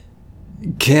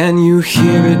Can you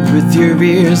hear it with your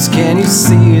ears? Can you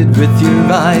see it with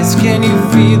your eyes? Can you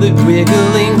feel it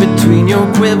wiggling between your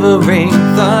quivering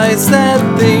thighs? That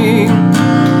thing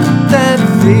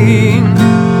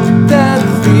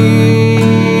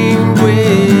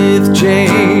with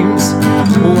James.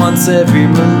 Once every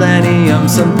millennium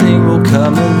something will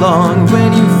come along.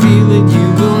 When you feel it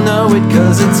you will know it,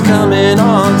 'cause it's coming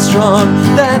on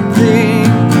strong. That thing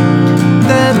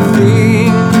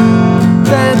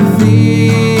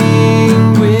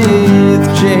with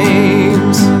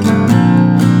James.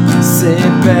 Sit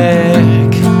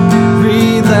back,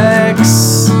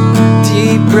 relax,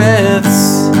 deep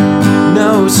breaths,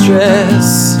 no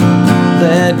stress.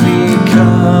 Let me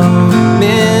come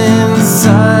inside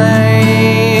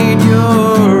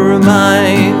your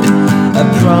mind. I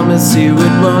promise you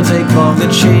it won't take long, the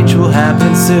change will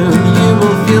happen soon. You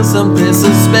will feel something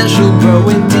so special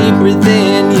growing deeper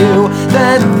than you.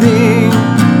 That thing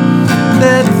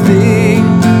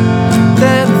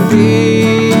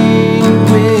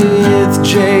with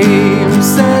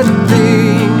James. That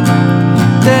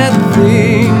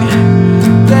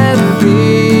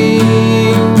thing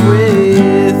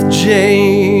with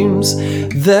James.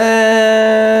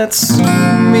 That's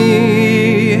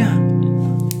me.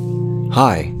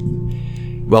 Hi.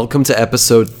 Welcome to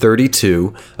episode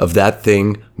 32 of That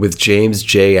Thing with James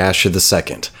J. Asher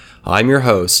II. I'm your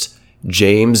host,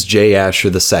 James J. Asher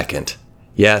II.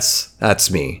 Yes,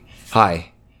 that's me.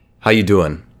 Hi. How you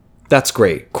doing? That's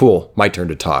great. Cool. My turn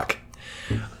to talk.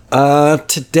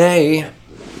 Today,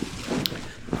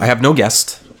 I have no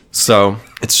guest, so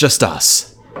it's just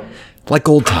us. Like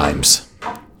old times.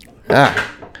 Oh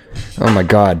my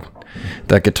god.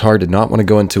 That guitar did not want to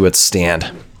go into its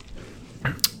stand.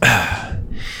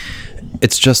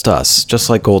 It's just us, just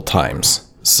like old times.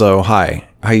 So, hi.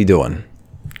 How you doing?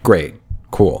 Great.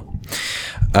 Cool.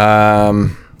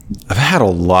 I've had a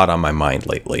lot on my mind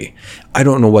lately. I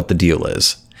don't know what the deal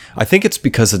is. I think it's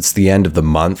because it's the end of the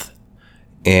month,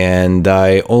 and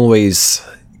I always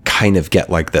kind of get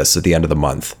like this at the end of the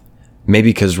month. Maybe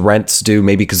because rent's due,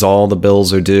 maybe because all the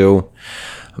bills are due.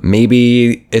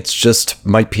 Maybe it's just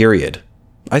my period.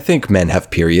 I think men have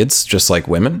periods, just like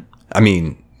women. I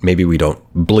mean, maybe we don't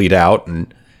bleed out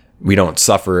and we don't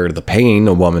suffer the pain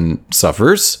a woman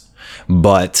suffers,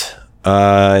 but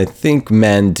I think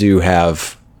men do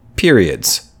have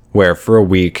periods where for a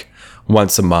week,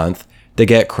 once a month, they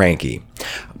get cranky.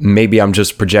 Maybe I'm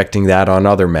just projecting that on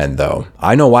other men, though.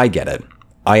 I know I get it.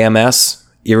 IMS,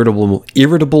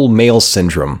 irritable male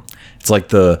syndrome. It's like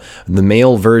the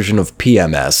male version of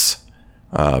PMS,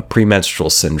 premenstrual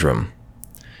syndrome.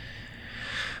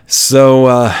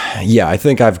 So, yeah, I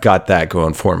think I've got that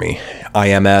going for me.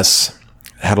 IMS,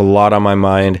 had a lot on my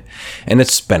mind, and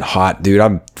it's been hot, dude.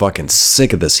 I'm fucking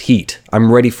sick of this heat.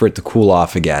 I'm ready for it to cool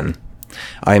off again.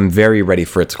 I am very ready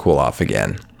for it to cool off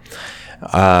again.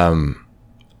 I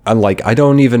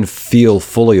don't even feel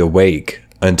fully awake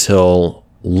until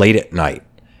late at night,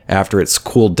 after it's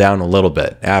cooled down a little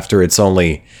bit, after it's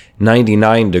only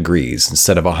 99 degrees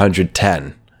instead of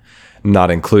 110,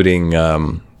 not including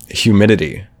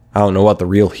humidity. I don't know what the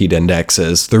real heat index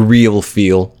is, the real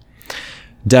feel.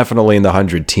 Definitely in the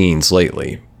 100 teens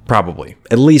lately. Probably.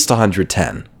 At least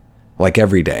 110. Like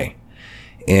every day.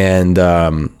 And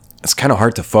it's kind of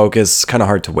hard to focus. It's kind of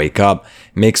hard to wake up.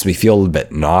 It makes me feel a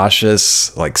bit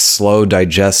nauseous. Like slow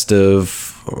digestive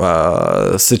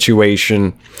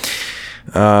situation.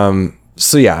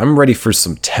 So yeah, I'm ready for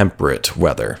some temperate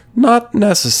weather. Not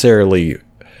necessarily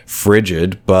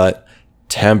frigid, but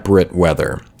temperate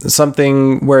weather.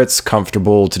 Something where it's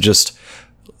comfortable to just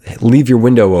leave your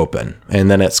window open, and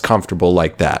then it's comfortable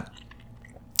like that.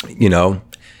 You know,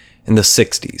 in the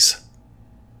 60s.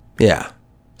 Yeah,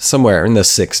 somewhere in the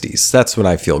 60s. That's when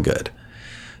I feel good.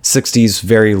 60s,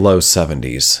 very low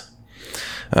 70s.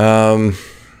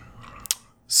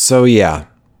 So yeah,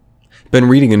 been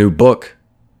reading a new book.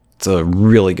 It's a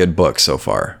really good book so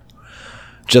far.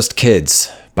 Just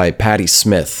Kids by Patti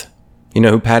Smith. You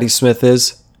know who Patti Smith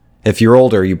is? If you're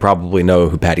older, you probably know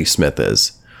who Patti Smith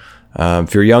is.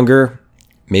 If you're younger,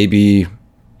 maybe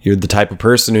you're the type of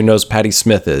person who knows Patti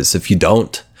Smith is. If you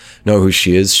don't know who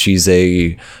she is, she's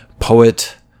a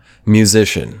poet,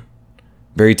 musician,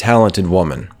 very talented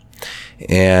woman,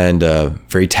 and a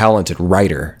very talented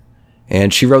writer.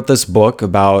 And she wrote this book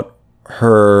about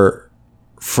her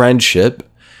friendship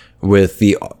with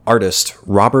the artist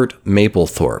Robert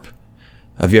Mapplethorpe.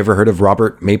 Have you ever heard of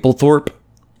Robert Mapplethorpe?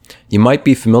 You might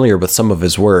be familiar with some of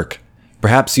his work.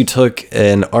 Perhaps you took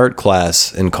an art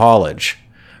class in college.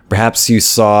 Perhaps you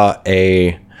saw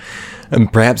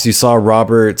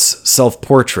Robert's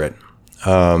self-portrait.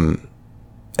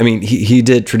 I mean, he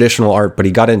did traditional art, but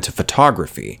he got into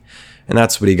photography. And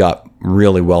that's what he got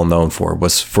really well known for,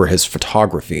 was for his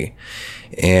photography.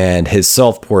 And his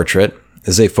self-portrait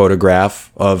is a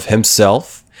photograph of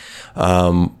himself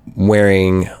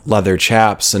wearing leather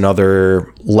chaps and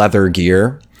other leather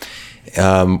gear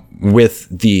with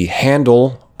the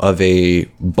handle of a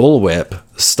bullwhip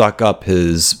stuck up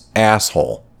his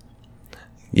asshole.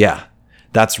 Yeah,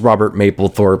 that's Robert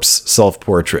Mapplethorpe's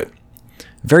self-portrait.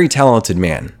 Very talented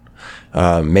man.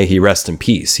 May he rest in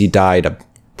peace. He died, I'm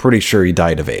pretty sure he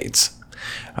died of AIDS.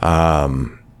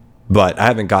 But I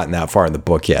haven't gotten that far in the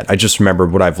book yet. I just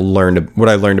remembered what I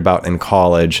learned about in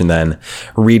college and then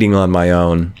reading on my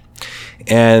own.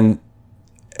 And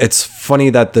it's funny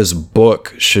that this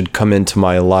book should come into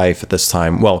my life at this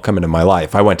time. Well, come into my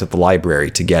life. I went to the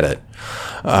library to get it.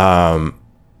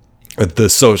 At the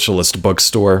Socialist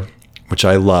bookstore, which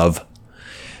I love.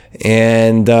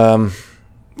 And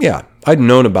yeah, I'd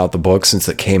known about the book since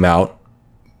it came out,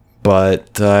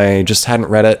 but I just hadn't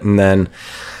read it. And then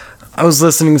I was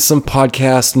listening to some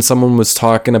podcast and someone was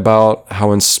talking about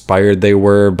how inspired they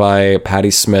were by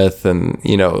Patti Smith and,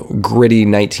 you know, gritty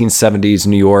 1970s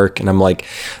New York. And I'm like,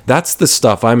 that's the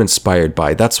stuff I'm inspired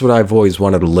by. That's what I've always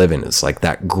wanted to live in, is like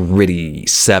that gritty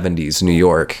 70s New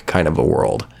York kind of a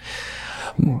world.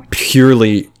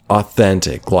 Purely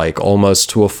authentic, like almost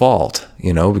to a fault,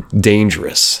 you know,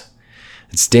 dangerous.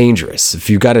 It's dangerous. If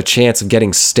you got a chance of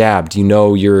getting stabbed, you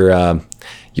know, you're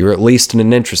at least in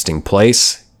an interesting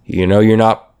place. You know,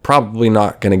 you're probably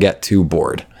not going to get too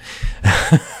bored.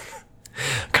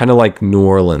 Kind of like New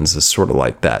Orleans is sort of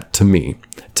like that to me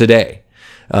today.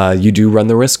 You do run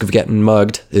the risk of getting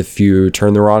mugged if you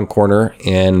turn the wrong corner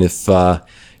and if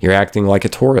you're acting like a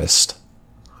tourist.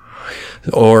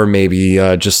 Or maybe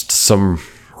just some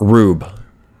rube.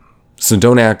 So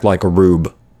don't act like a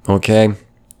rube, okay?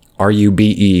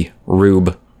 R-U-B-E,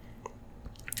 rube.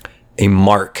 A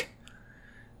mark.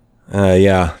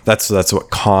 Yeah, that's what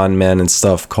con men and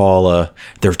stuff call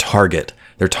their target.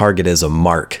 Their target is a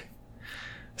mark.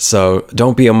 So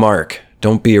don't be a mark.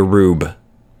 Don't be a rube.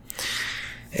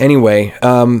 Anyway,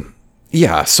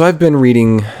 yeah, so I've been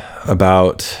reading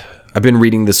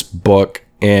this book,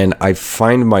 and I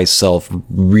find myself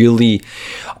really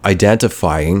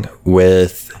identifying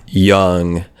with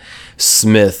young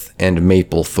Smith and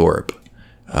Mapplethorpe.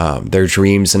 Their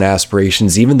dreams and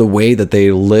aspirations, even the way that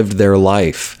they lived their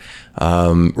life,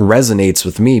 resonates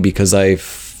with me because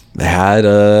I've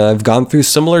gone through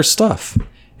similar stuff,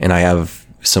 and I have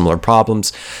similar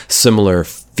problems, similar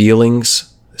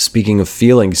feelings. Speaking of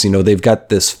feelings, you know, they've got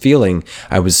this feeling.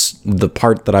 The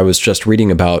part that I was just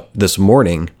reading about this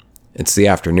morning, it's the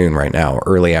afternoon right now,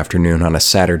 early afternoon on a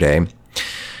Saturday.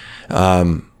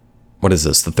 What is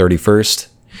this, the 31st?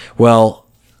 Well,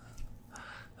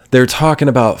 they're talking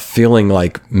about feeling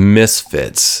like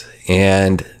misfits.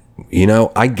 And, you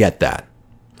know, I get that.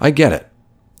 I get it.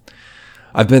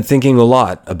 I've been thinking a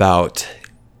lot about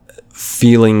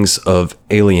feelings of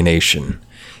alienation.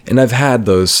 And I've had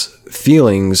those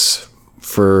feelings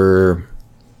for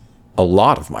a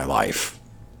lot of my life.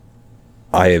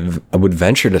 I would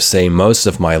venture to say most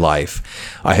of my life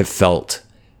I have felt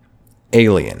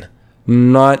alien.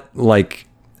 Not like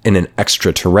in an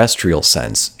extraterrestrial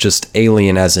sense, just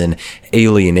alien as in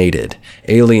alienated.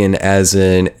 Alien as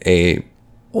in a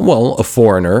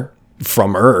foreigner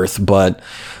from Earth, but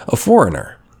a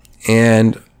foreigner.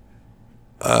 And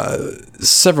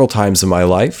several times in my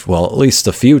life, well, at least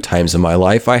a few times in my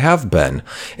life, I have been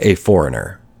a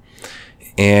foreigner.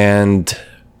 And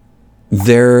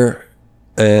there's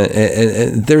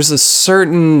a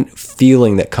certain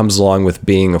feeling that comes along with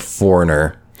being a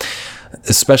foreigner,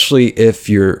 especially if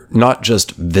you're not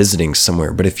just visiting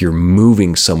somewhere, but if you're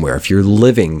moving somewhere, if you're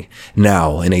living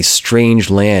now in a strange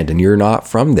land and you're not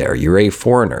from there, you're a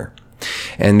foreigner.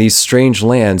 And these strange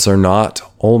lands are not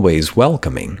always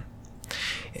welcoming.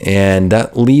 And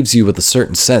that leaves you with a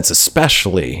certain sense,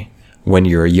 especially when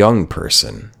you're a young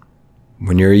person.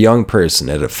 When you're a young person,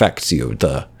 it affects you.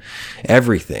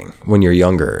 Everything, when you're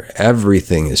younger,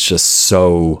 everything is just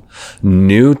so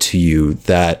new to you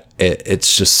that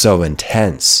it's just so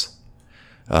intense.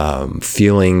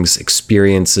 Feelings,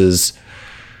 experiences,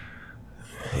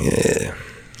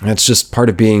 it's just part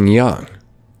of being young.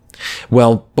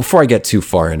 Well, before I get too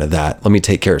far into that, let me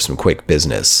take care of some quick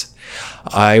business.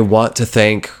 I want to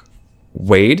thank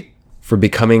Wade for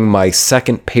becoming my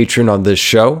second patron on this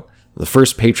show. The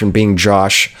first patron being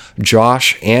Josh.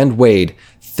 Josh and Wade,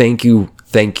 thank you,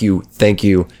 thank you, thank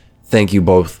you, thank you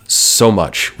both so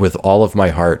much with all of my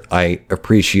heart. I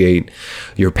appreciate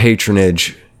your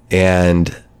patronage,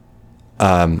 and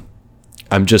I'm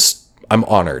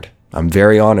honored I'm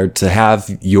very honored to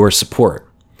have your support.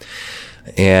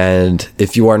 And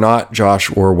if you are not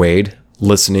Josh or Wade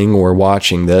listening to or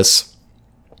watching this,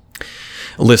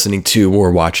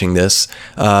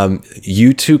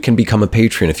 you too can become a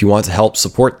patron. If you want to help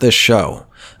support this show,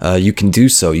 you can do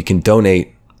so. You can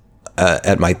donate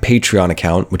at my Patreon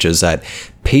account, which is at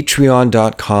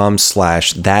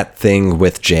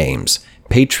patreon.com/thatthingwithjames.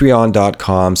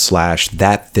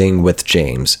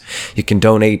 patreon.com/thatthingwithjames. You can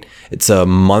donate. It's a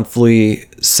monthly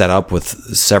setup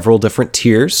with several different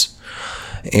tiers.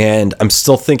 And I'm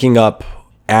still thinking up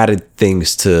added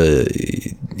things to,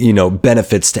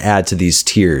 benefits to add to these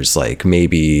tiers, like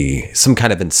maybe some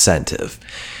kind of incentive.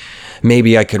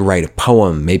 Maybe I could write a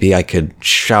poem. Maybe I could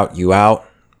shout you out.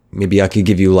 Maybe I could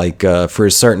give you for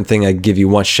a certain thing, I'd give you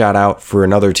one shout out. For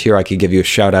another tier, I could give you a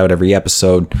shout out every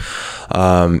episode.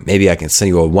 Maybe I can send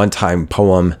you a one-time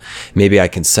poem. Maybe I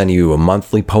can send you a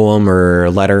monthly poem or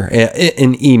a letter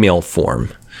in email form.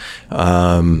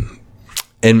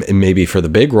 And maybe for the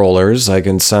big rollers, I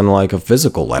can send a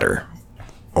physical letter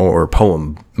or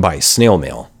poem by snail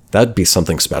mail. That'd be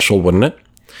something special, wouldn't it?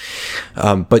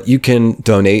 But you can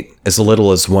donate as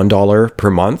little as $1 per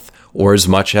month or as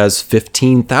much as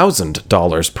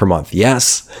 $15,000 per month.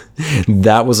 Yes,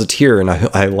 that was a tier. And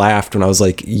I laughed when I was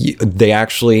like, they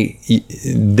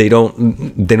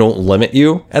don't limit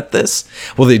you at this.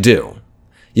 Well, they do.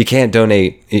 You can't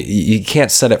donate. You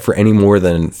can't set it for any more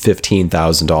than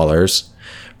 $15,000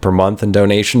 per month in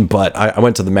donation, but I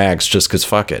went to the max just because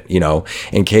fuck it,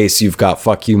 in case you've got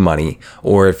fuck you money,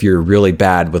 or if you're really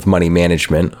bad with money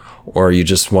management, or you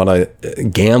just want to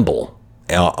gamble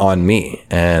on me.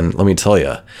 And let me tell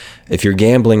you, if you're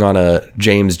gambling on a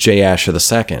James J. Asher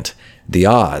II, the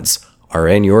odds are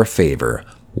in your favor.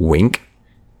 Wink.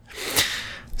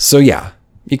 So yeah,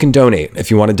 you can donate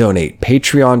if you want to donate.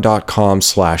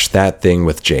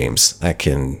 Patreon.com/thatthingwithjames. That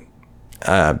can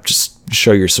just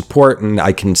show your support, and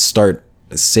I can start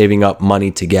saving up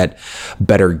money to get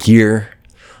better gear.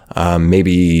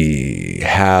 Maybe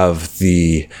have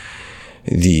the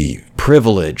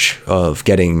privilege of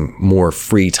getting more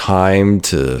free time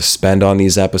to spend on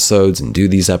these episodes and do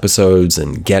these episodes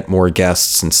and get more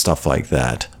guests and stuff like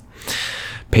that.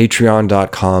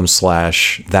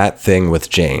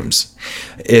 Patreon.com/thatthingwithjames.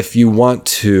 If you want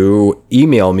to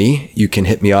email me, you can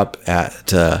hit me up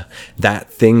at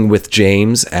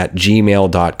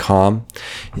thatthingwithjames@gmail.com.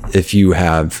 If you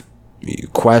have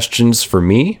questions for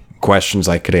me, questions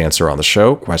I could answer on the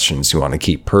show, questions you want to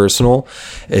keep personal,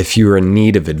 if you're in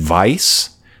need of advice,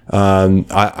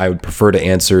 I would prefer to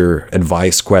answer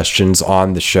advice questions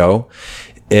on the show.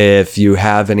 If you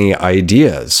have any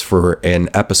ideas for an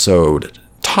episode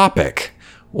topic,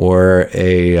 or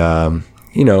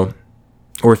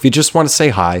or if you just want to say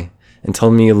hi and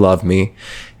tell me you love me,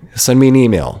 send me an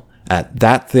email at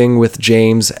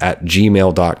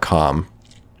thatthingwithjames@gmail.com.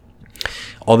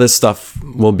 All this stuff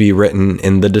will be written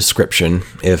in the description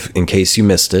in case you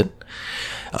missed it.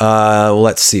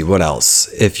 Let's see what else.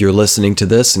 If you're listening to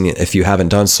this, and if you haven't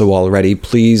done so already,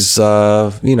 please,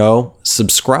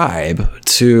 subscribe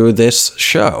to this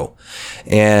show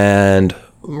and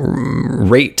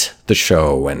rate the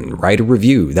show and write a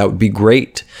review. That would be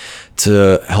great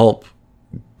to help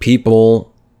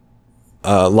people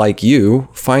like you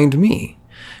find me.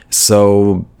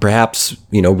 So perhaps,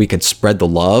 we could spread the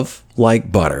love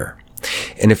like butter.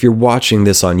 And if you're watching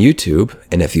this on YouTube,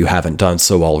 and if you haven't done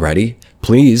so already,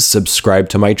 please subscribe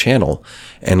to my channel.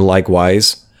 And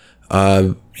likewise,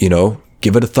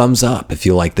 give it a thumbs up if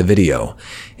you like the video,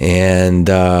 and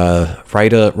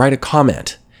write a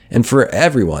comment. And for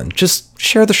everyone, just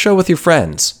share the show with your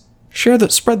friends.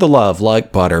 Spread the love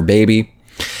like butter, baby.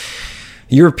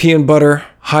 European butter,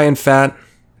 high in fat,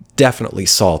 definitely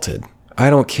salted. I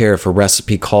don't care if a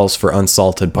recipe calls for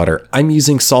unsalted butter. I'm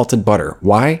using salted butter.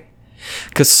 Why?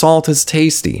 Because salt is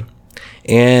tasty.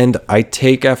 And I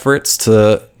take efforts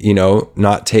to,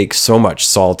 not take so much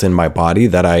salt in my body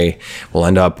that I will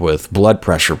end up with blood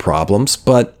pressure problems.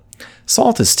 But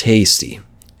salt is tasty.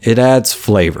 It adds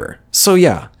flavor. So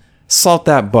yeah, salt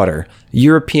that butter.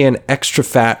 European extra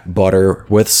fat butter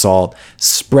with salt.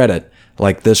 Spread it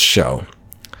like this show.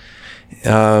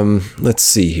 Let's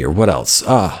see here. What else?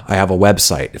 I have a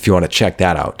website if you want to check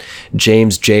that out.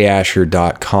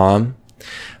 jamesjasher.com.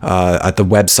 At the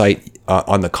website,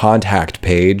 on the contact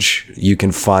page, you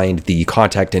can find the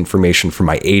contact information for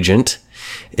my agent.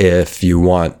 If you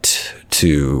want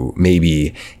to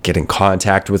maybe get in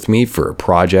contact with me for a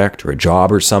project or a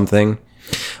job or something,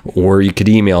 or you could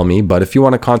email me. But if you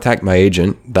want to contact my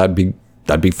agent, that'd be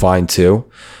fine too.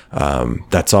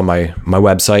 That's on my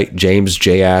website,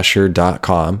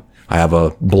 jamesjasher.com. I have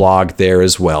a blog there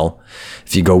as well.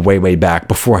 If you go way, way back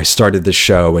before I started the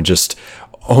show and just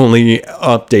only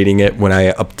updating it when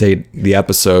I update the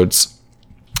episodes,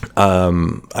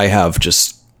 I have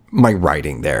just my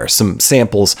writing there, some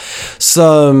samples,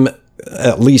 some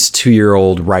at least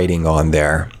 2-year-old writing on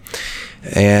there.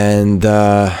 And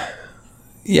yeah,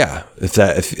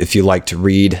 if you like to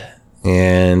read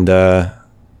and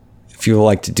if you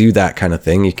like to do that kind of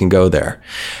thing, you can go there.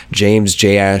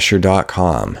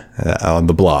 JamesJAsher.com on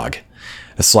the blog,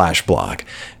 /blog.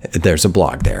 There's a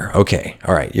blog there. Okay.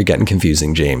 All right. You're getting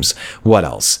confusing, James. What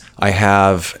else? I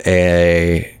have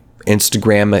a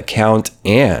Instagram account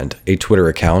and a Twitter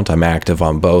account. I'm active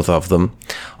on both of them.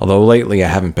 Although lately I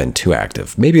haven't been too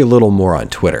active. Maybe a little more on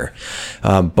Twitter.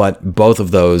 But both of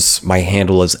those, my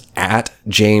handle is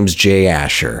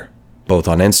 @JamesJAsher. Both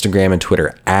on Instagram and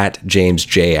Twitter,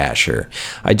 @JamesJAsher.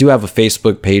 I do have a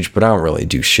Facebook page, but I don't really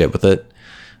do shit with it.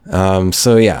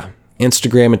 So yeah,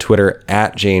 Instagram and Twitter,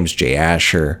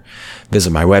 @JamesJAsher.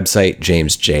 Visit my website,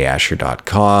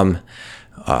 JamesJAsher.com.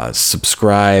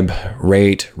 Subscribe,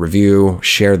 rate, review,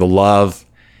 share the love,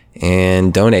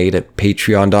 and donate at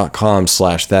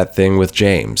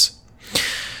patreon.com/thatthingwithjames.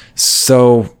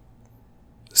 So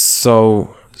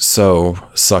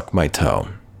suck my toe.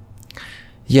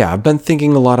 Yeah, I've been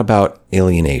thinking a lot about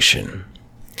alienation.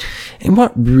 And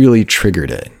what really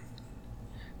triggered it?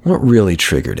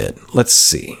 Let's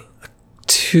see.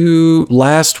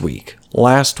 Last week,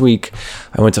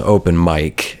 I went to open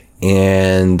mic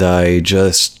and I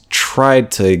just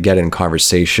tried to get in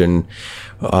conversation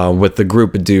with the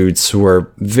group of dudes who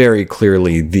are very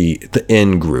clearly the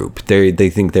in group. They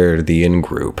think they're the in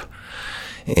group.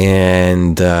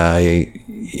 And I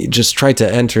just tried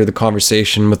to enter the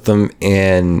conversation with them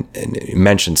and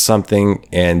mention something,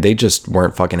 and they just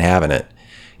weren't fucking having it.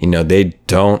 You know, they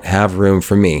don't have room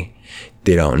for me.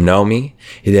 They don't know me.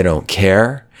 They don't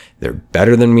care. They're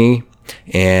better than me.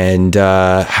 And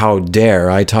how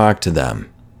dare I talk to them?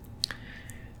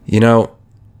 You know,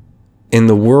 in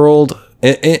the world,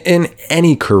 in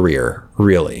any career,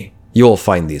 really, you'll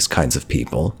find these kinds of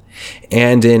people.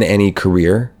 And in any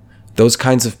career, those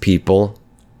kinds of people,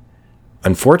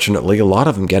 unfortunately, a lot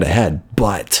of them get ahead,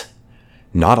 but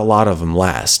not a lot of them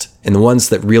last. And the ones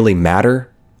that really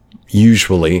matter,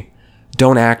 usually,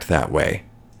 don't act that way.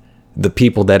 The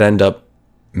people that end up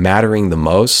mattering the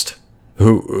most,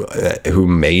 who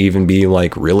may even be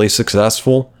like really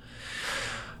successful,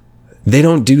 they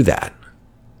don't do that.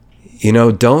 You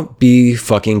know, don't be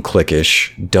fucking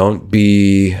cliquish. Don't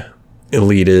be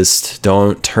elitist.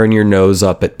 Don't turn your nose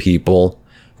up at people.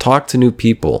 Talk to new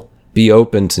people. Be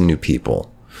open to new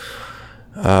people.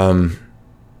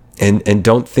 And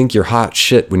don't think you're hot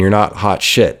shit when you're not hot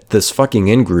shit. This fucking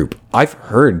in-group, I've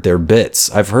heard their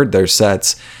bits. I've heard their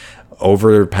sets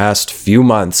over the past few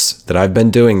months that I've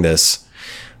been doing this.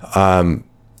 I've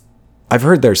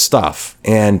heard their stuff,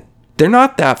 and they're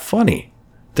not that funny.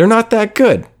 They're not that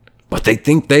good, but they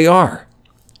think they are.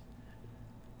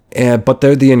 But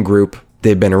they're the in-group.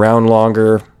 They've been around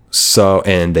longer. So,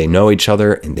 and they know each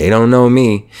other and they don't know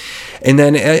me. And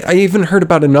then I even heard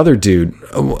about another dude,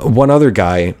 one other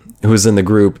guy who was in the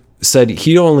group said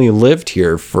he only lived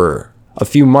here for a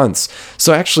few months.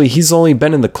 So actually he's only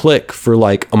been in the clique for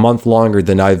like a month longer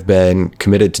than I've been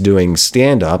committed to doing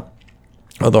stand-up.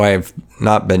 Although I've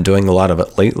not been doing a lot of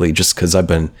it lately just because I've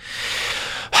been,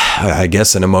 I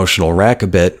guess, an emotional wreck a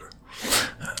bit.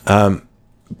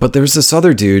 But there's this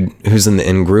other dude who's in the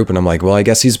in group, and I'm like, well, I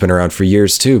guess he's been around for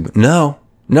years too. But no,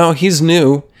 he's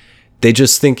new. They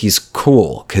just think he's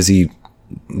cool because he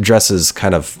dresses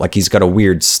kind of like he's got a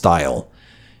weird style,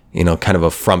 you know, kind of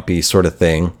a frumpy sort of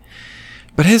thing.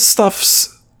 But his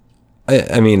stuff's,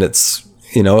 I mean, it's,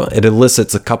 you know, it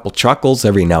elicits a couple chuckles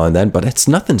every now and then, but it's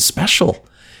nothing special.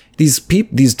 These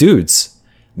dudes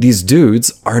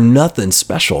are nothing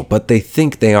special, but they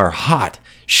think they are hot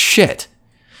shit.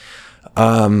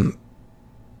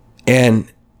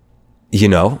 And, you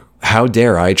know, how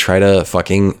dare I try to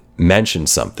fucking mention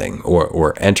something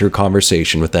or enter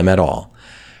conversation with them at all?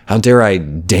 How dare I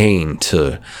deign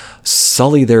to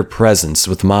sully their presence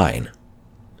with mine?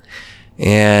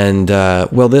 And,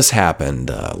 well, this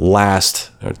happened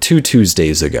two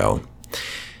Tuesdays ago.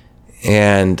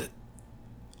 And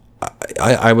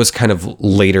I was kind of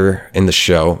later in the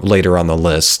show, later on the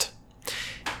list.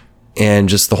 And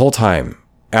just the whole time,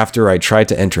 after I tried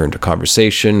to enter into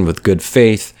conversation with good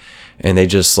faith, and they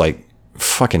just like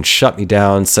fucking shut me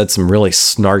down, said some really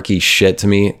snarky shit to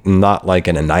me, not like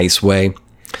in a nice way,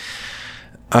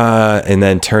 and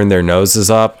then turned their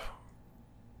noses up.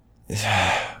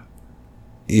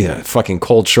 Yeah, fucking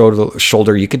cold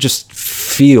shoulder. You could just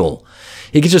feel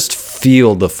He could just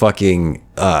feel the fucking,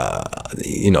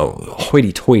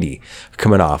 hoity-toity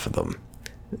coming off of them.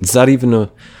 Is that even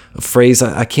a phrase?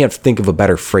 I can't think of a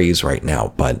better phrase right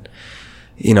now, but,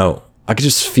 I could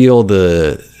just feel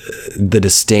the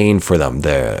disdain for them.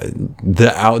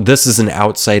 This is an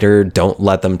outsider. Don't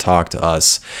let them talk to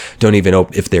us. Don't even know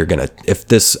if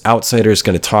this outsider is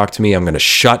going to talk to me, I'm going to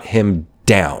shut him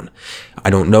down. I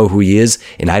don't know who he is,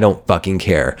 and I don't fucking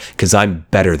care, because I'm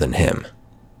better than him.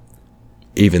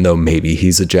 Even though maybe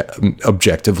he's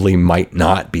objectively might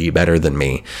not be better than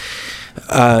me.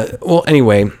 Well,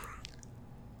 anyway,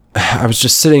 I was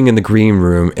just sitting in the green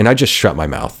room, and I just shut my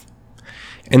mouth.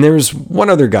 And there was one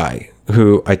other guy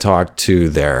who I talked to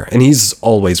there, and he's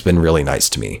always been really nice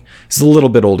to me. He's a little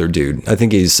bit older dude. I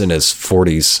think he's in his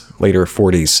 40s, later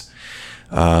 40s.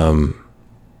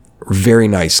 Very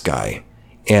nice guy.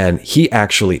 And he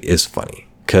actually is funny,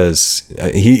 because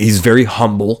he's very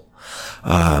humble.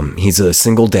 He's a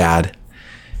single dad,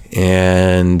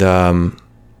 and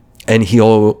he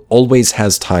always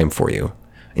has time for you.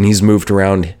 And he's moved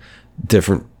around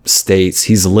different states.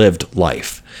 He's lived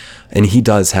life. And he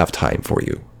does have time for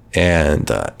you.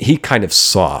 And he kind of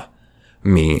saw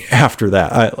me after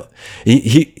that.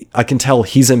 I can tell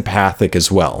he's empathic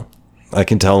as well. I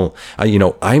can tell,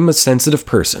 I'm a sensitive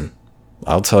person.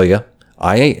 I'll tell you,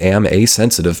 I am a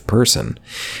sensitive person.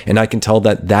 And I can tell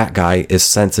that guy is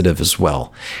sensitive as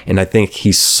well. And I think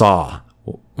he saw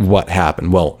what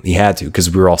happened. Well, he had to,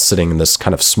 because we were all sitting in this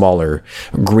kind of smaller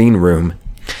green room.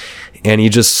 And he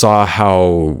just saw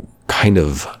how kind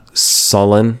of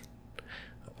sullen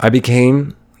I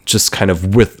became, just kind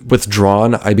of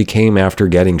withdrawn I became after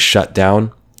getting shut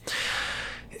down.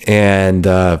 And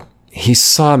he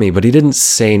saw me, but he didn't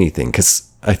say anything,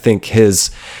 because I think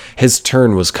his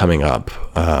turn was coming up.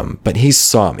 But he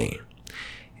saw me.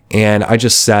 And I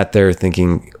just sat there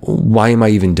thinking, why am I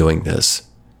even doing this?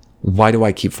 Why do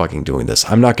I keep fucking doing this?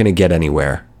 I'm not going to get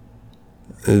anywhere.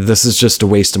 This is just a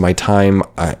waste of my time.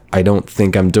 I don't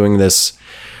think I'm doing this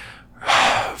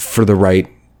for the right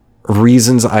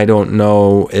reasons. I don't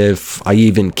know if I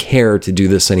even care to do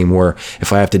this anymore,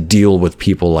 if I have to deal with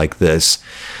people like this.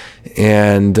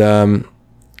 And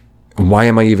why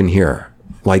am I even here?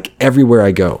 Like, everywhere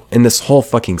I go in this whole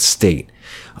fucking state,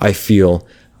 I feel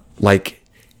like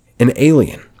an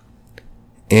alien.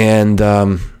 And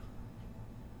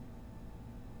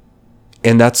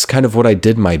that's kind of what I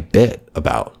did my bit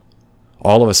about.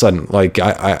 All of a sudden, like,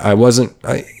 I was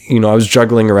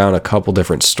juggling around a couple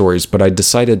different stories, but I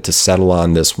decided to settle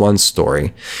on this one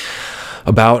story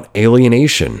about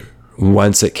alienation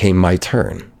once it came my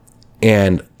turn.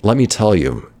 And let me tell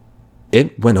you,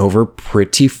 it went over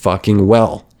pretty fucking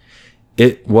well.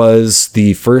 It was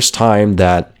the first time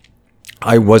that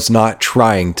I was not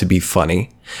trying to be funny.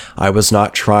 I was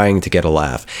not trying to get a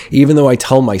laugh. Even though I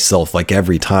tell myself, like,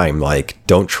 every time, like,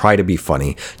 don't try to be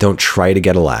funny. Don't try to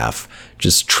get a laugh.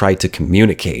 Just try to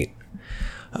communicate.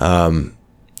 And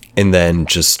then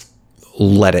just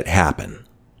let it happen.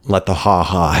 Let the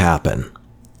ha-ha happen.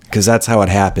 Because that's how it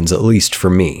happens, at least for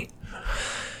me.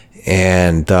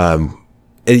 And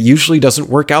it usually doesn't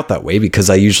work out that way, because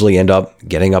I usually end up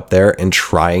getting up there and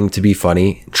trying to be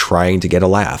funny, trying to get a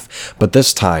laugh. But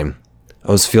this time,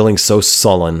 I was feeling so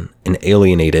sullen and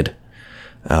alienated,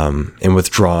 and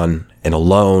withdrawn and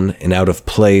alone and out of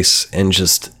place and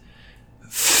just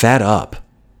fed up.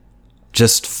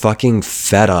 Just fucking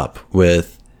fed up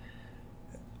with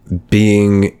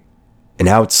being an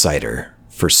outsider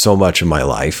for so much of my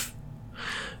life,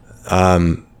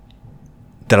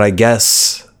 that I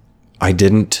guess I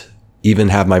didn't even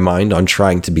have my mind on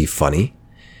trying to be funny.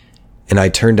 And I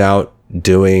turned out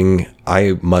doing,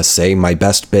 I must say, my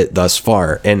best bit thus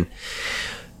far. And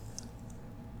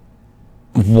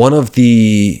one of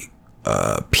the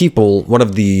people, one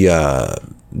of the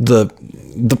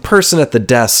person at the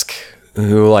desk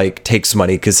who, like, takes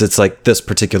money, because it's like this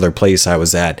particular place I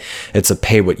was at, it's a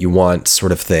pay what you want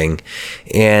sort of thing.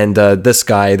 And this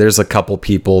guy, there's a couple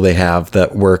people they have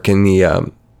that work in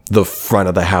the front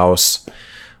of the house,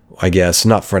 I guess.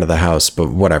 Not front of the house, but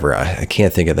whatever. I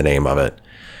can't think of the name of it.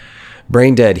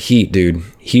 Brain dead heat, dude.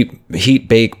 Heat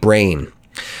bake brain.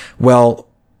 Well,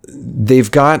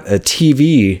 they've got a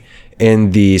TV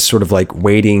in the sort of like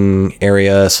waiting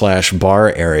area /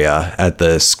 bar area at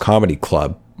this comedy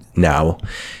club now,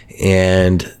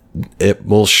 and it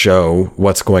will show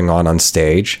what's going on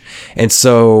stage. And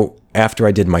so after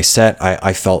I did my set,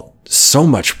 I felt so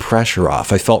much pressure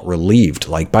off. I felt relieved.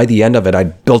 Like, by the end of it,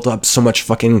 I'd built up so much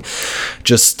fucking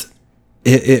just,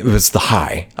 it was the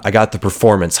high. I got the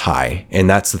performance high, and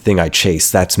that's the thing I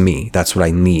chase. That's me. That's what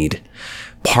I need.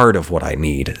 Part of what I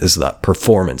need is that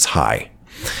performance high.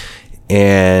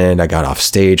 And I got off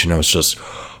stage and I was just,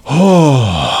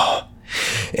 oh.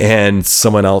 And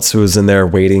someone else who was in there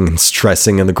waiting and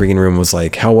stressing in the green room was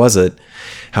like, how was it?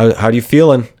 How do you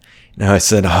feeling? And I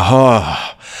said,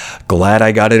 oh, glad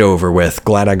I got it over with.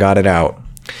 Glad I got it out.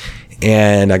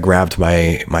 And I grabbed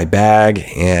my bag,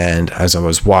 and as I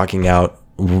was walking out,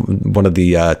 one of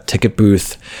the ticket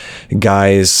booth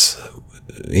guys,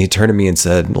 he turned to me and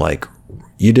said, like,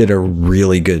 you did a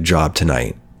really good job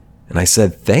tonight. And I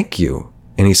said, thank you.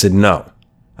 And he said, no,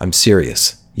 I'm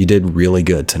serious. You did really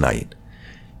good tonight.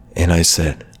 And I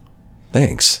said,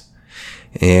 thanks.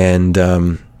 And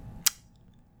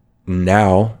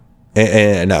now,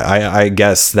 and I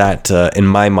guess that in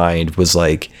my mind was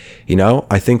like, you know,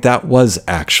 I think that was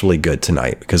actually good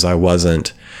tonight because I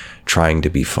wasn't trying to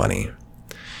be funny.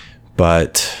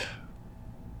 But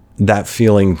that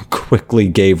feeling quickly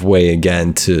gave way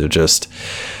again to just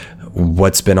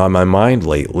what's been on my mind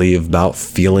lately about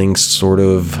feeling sort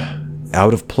of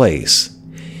out of place.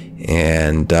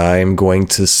 And I'm going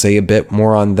to say a bit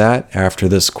more on that after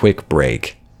this quick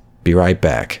break. Be right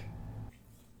back.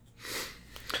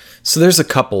 So there's a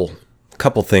couple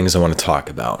things I want to talk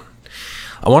about.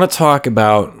 I want to talk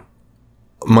about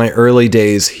my early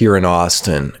days here in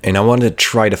Austin, and I want to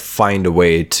try to find a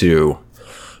way to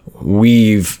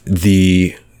weave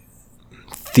the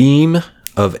theme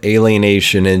of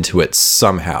alienation into it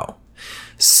somehow.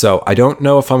 So I don't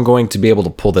know if I'm going to be able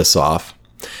to pull this off,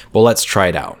 but let's try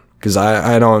it out. Because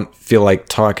I don't feel like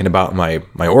talking about my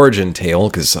origin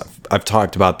tale, because I've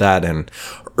talked about that in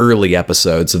early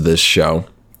episodes of this show.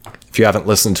 If you haven't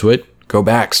listened to it, go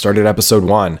back, start at episode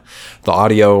 1. The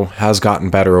audio has gotten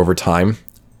better over time,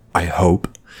 I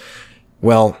hope.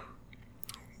 Well,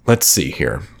 let's see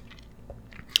here.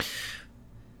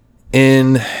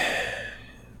 In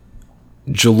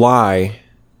July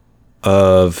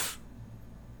of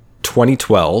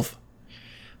 2012,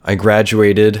 I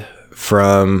graduated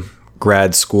from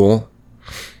grad school.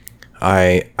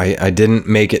 I didn't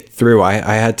make it through. I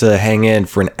had to hang in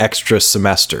for an extra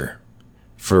semester.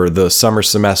 For the summer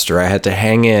semester, I had to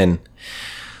hang in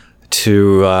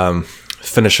to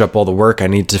finish up all the work I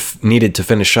needed to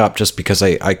finish up just because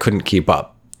I couldn't keep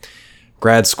up.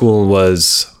 Grad school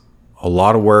was a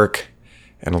lot of work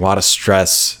and a lot of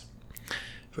stress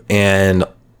and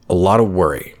a lot of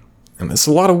worry. And there's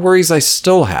a lot of worries I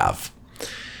still have.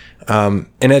 And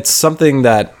it's something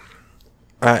that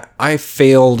I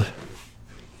failed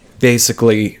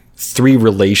basically 3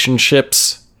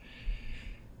 relationships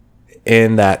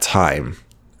in that time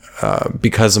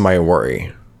because of my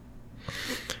worry.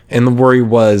 And the worry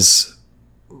was,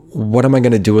 what am I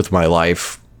going to do with my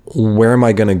life? Where am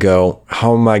I going to go?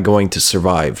 How am I going to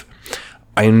survive?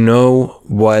 I know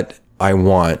what I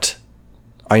want.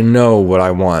 I know what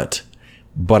I want,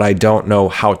 but I don't know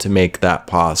how to make that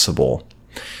possible.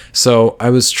 So I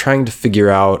was trying to figure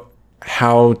out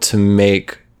how to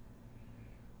make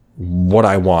what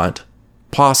I want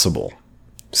possible.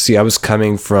 See, I was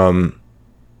coming from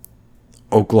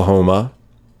Oklahoma,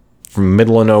 from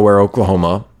middle of nowhere,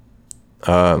 Oklahoma,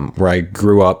 where I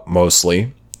grew up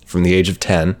mostly from the age of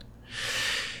 10.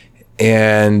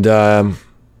 And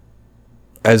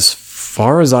as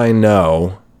far as I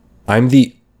know, I'm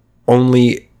the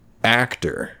only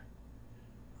actor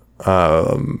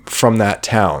from that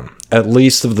town, at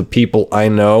least of the people I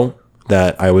know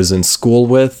that I was in school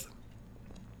with.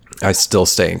 I still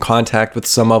stay in contact with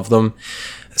some of them.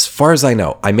 As far as I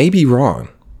know, I may be wrong.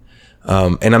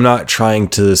 And I'm not trying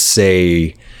to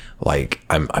say like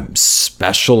I'm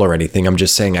special or anything. I'm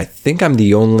just saying I think I'm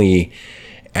the only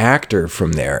actor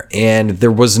from there. And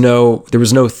there was no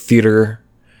theater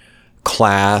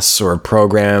class or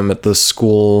program at the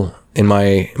school in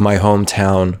my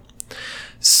hometown.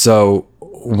 So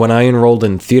when I enrolled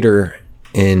in theater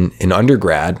in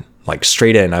undergrad, like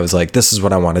straight in, I was like, this is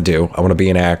what I want to do. I want to be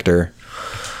an actor.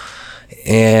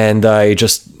 And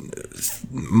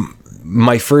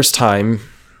my first time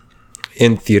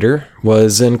in theater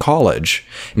was in college.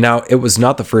 Now, it was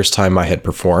not the first time I had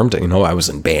performed. You know, I was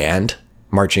in band,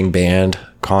 marching band,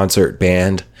 concert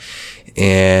band.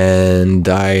 And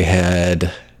I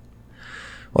had,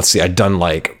 I'd done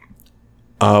like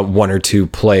 1 or 2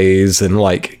 plays in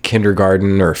like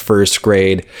kindergarten or first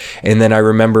grade. And then I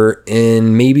remember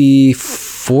in maybe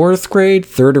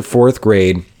 3rd or 4th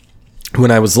grade, when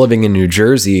I was living in New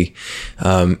Jersey,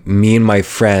 me and my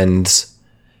friends,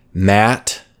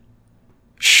 Matt,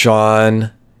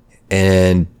 Sean,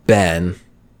 and Ben,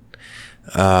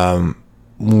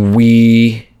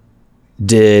 we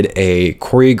did a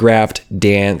choreographed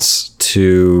dance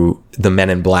to the Men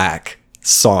in Black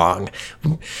song.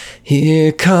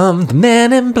 Here come the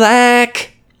Men in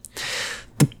Black.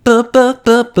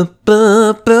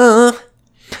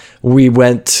 We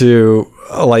went to,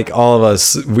 like, all of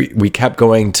us, we kept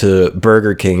going to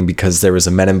Burger King because there was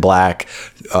a Men in Black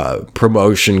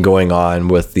promotion going on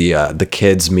with the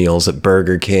kids' meals at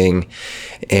Burger King.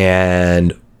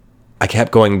 And I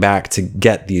kept going back to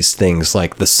get these things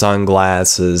like the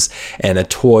sunglasses and a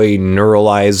toy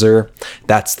neuralizer.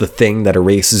 That's the thing that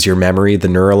erases your memory, the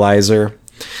neuralizer.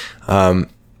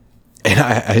 And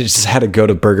I just had to go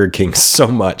to Burger King so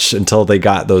much until they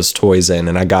got those toys in,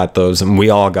 and I got those, and we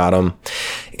all got them.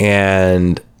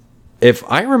 And if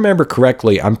I remember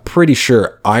correctly, I'm pretty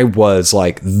sure I was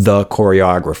like the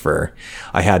choreographer.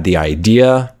 I had the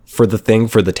idea for the thing,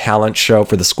 for the talent show,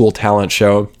 for the school talent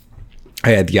show.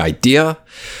 I had the idea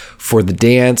for the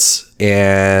dance,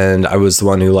 and I was the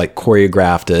one who like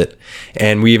choreographed it.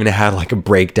 And we even had like a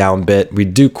breakdown bit.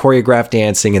 We'd do choreographed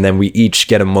dancing, and then we each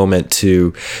get a moment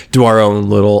to do our own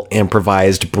little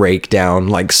improvised breakdown,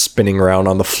 like spinning around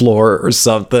on the floor or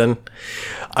something.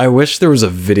 I wish there was a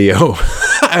video.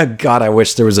 God, I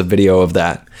wish there was a video of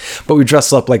that. But we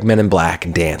dressed up like Men in Black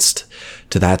and danced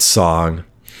to that song.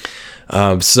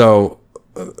 So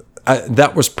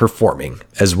that was performing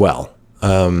as well.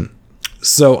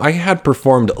 So I had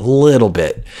performed a little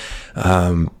bit,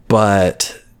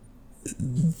 but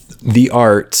the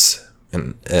arts,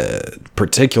 and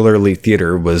particularly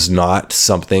theater, was not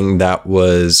something that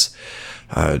was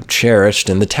cherished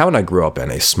in the town I grew up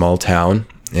in, a small town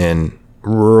in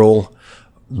rural.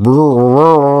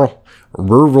 What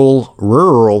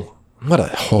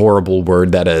a horrible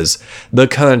word that is. The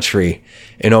country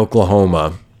in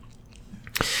Oklahoma.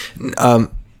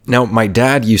 Now, my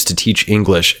dad used to teach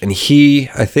English, and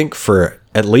he, I think for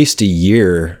at least a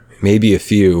year, maybe a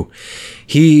few,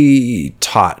 he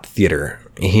taught theater.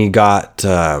 He got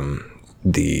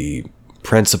the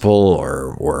principal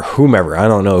or whomever, I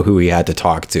don't know who he had to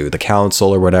talk to, the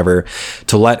council or whatever,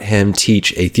 to let him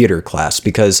teach a theater class.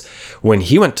 Because when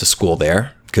he went to school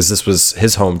there, because this was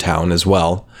his hometown as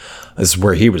well, this is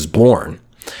where he was born,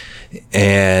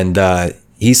 and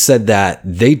he said that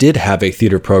they did have a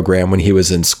theater program when he was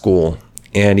in school,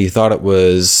 and he thought it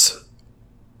was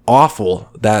awful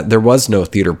that there was no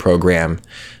theater program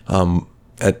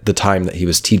at the time that he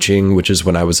was teaching, which is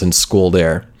when I was in school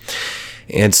there.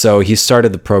 And so he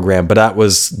started the program, but that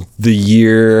was the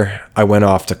year I went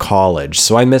off to college,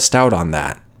 so I missed out on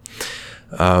that.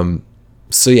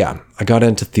 So yeah, I got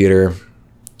into theater,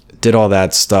 did all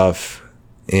that stuff,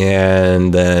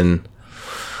 and then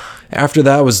after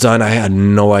that was done, I had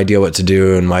no idea what to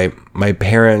do, and my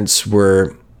parents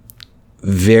were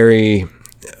very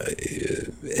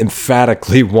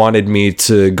emphatically wanted me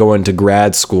to go into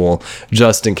grad school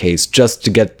just in case, just to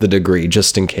get the degree,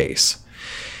 just in case.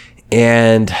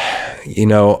 And, you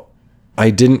know,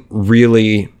 I don't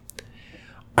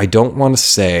want to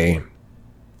say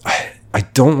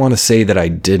that I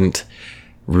didn't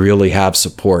really have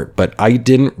support, but I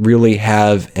didn't really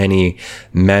have any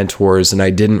mentors, and I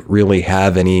didn't really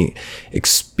have any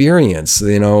experience.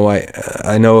 You know,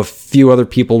 I know a few other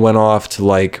people went off to,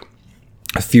 like,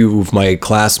 a few of my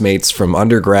classmates from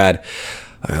undergrad.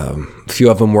 A few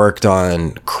of them worked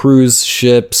on cruise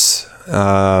ships,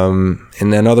 and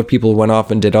then other people went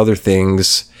off and did other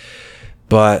things.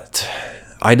 But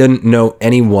I didn't know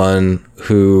anyone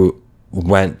who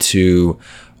went to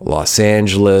Los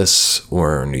Angeles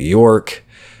or New York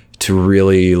to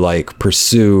really like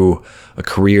pursue a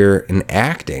career in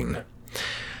acting.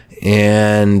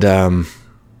 And I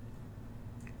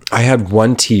had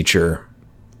one teacher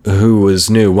who was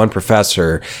new, one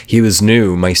professor. He was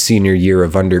new my senior year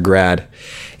of undergrad,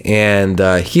 and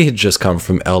he had just come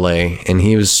from LA, and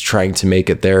he was trying to make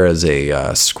it there as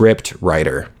a script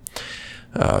writer,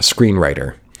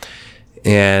 screenwriter.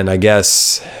 And I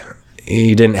guess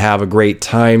he didn't have a great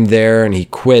time there, and he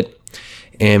quit.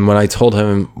 And when I told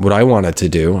him what I wanted to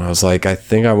do, I was like, I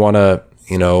think I want to,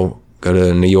 go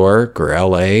to New York or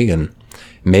LA and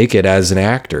make it as an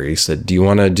actor. He said, do you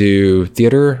want to do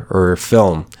theater or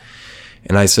film?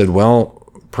 And I said, well,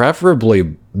 preferably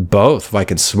both if I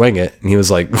can swing it. And he was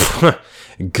like,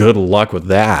 good luck with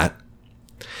that.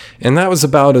 And that was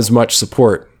about as much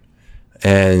support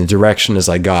and direction as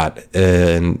I got,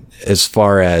 and as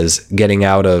far as getting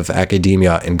out of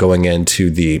academia and going into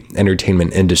the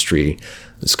entertainment industry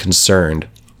is concerned.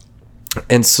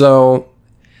 And so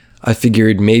I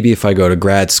figured maybe if I go to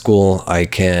grad school, I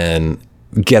can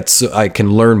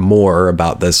learn more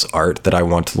about this art that I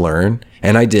want to learn.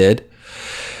 And I did.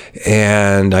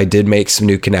 And I did make some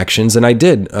new connections, and I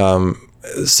did.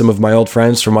 Some of my old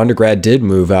friends from undergrad did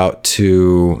move out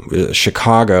to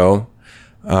Chicago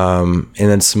And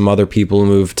then some other people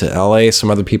moved to LA, some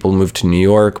other people moved to New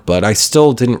York, but I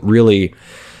still didn't really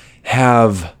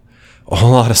have a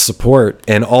whole lot of support.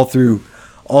 And all through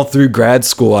grad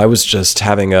school, I was just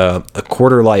having a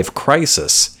quarter life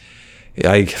crisis.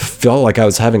 I felt like I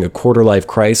was having a quarter life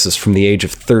crisis from the age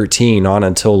of 13 on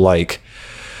until like,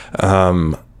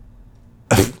 I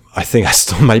think I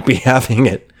still might be having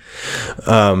it.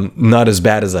 Not as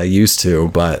bad as I used to,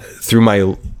 but through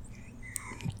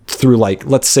like,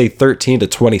 let's say 13 to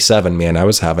 27, man, I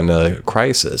was having a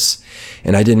crisis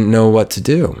and I didn't know what to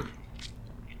do.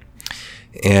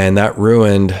 And that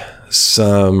ruined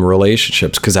some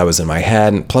relationships because I was in my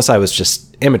head. And plus I was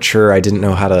just immature. I didn't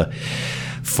know how to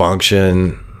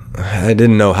function. I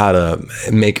didn't know how to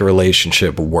make a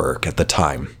relationship work at the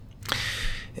time.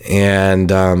 And,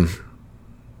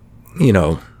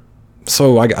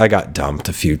 so I got dumped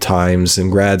a few times in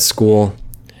grad school.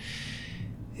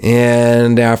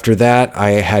 And after that,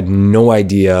 I had no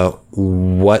idea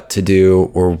what to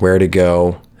do or where to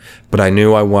go, but I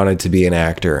knew I wanted to be an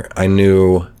actor. I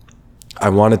knew I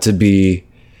wanted to be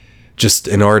just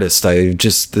an artist.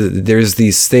 There's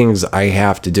these things I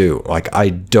have to do. Like, I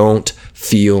don't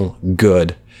feel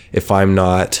good if I'm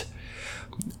not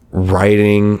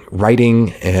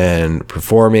writing and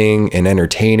performing and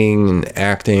entertaining and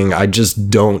acting. I just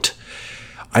don't.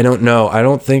 I don't know. I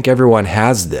don't think everyone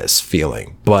has this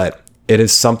feeling, but it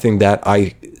is something that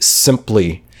I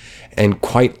simply and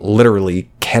quite literally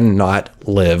cannot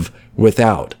live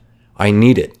without. I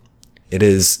need it. It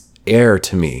is air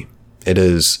to me. It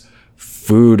is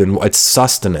food and it's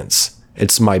sustenance.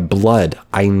 It's my blood.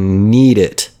 I need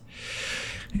it.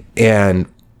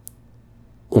 And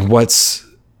what's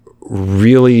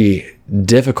really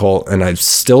difficult, and I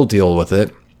still deal with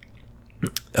it,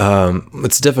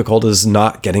 what's difficult is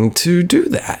not getting to do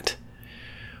that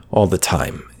all the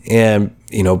time. And,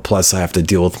 plus I have to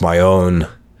deal with my own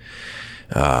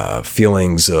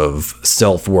feelings of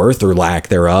self-worth or lack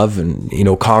thereof, and,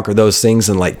 conquer those things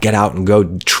and like get out and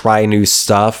go try new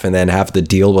stuff and then have to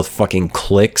deal with fucking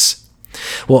cliques.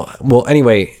 Well,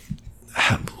 anyway,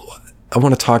 I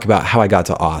want to talk about how I got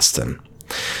to Austin.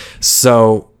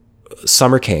 So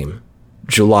summer came,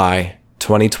 July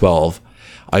 2012.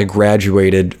 I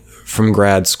graduated from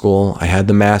grad school. I had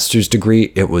the master's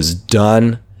degree. It was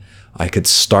done. I could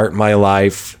start my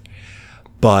life,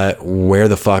 but where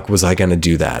the fuck was I going to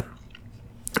do that?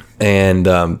 And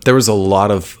there was a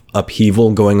lot of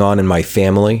upheaval going on in my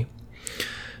family.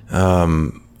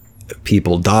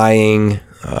 People dying,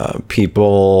 a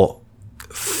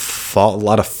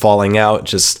lot of falling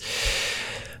out.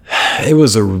 It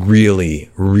was a really,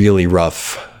 really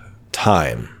rough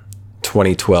time,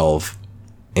 2012.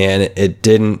 And it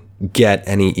didn't get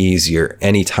any easier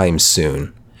anytime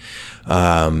soon.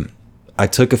 I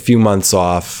took a few months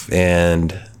off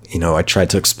and, I tried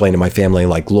to explain to my family,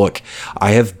 like, look,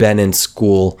 I have been in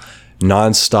school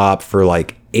nonstop for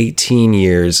like 18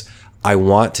 years. I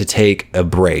want to take a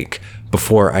break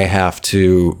before I have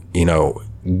to,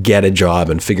 get a job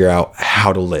and figure out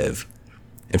how to live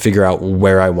and figure out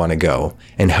where I want to go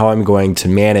and how I'm going to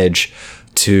manage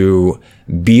to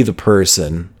be the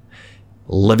person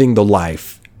living the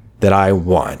life that I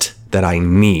want, that I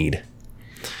need.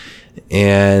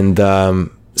 And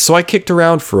so I kicked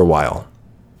around for a while.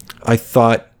 I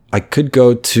thought I could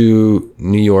go to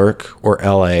New York or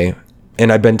LA,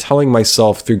 and I've been telling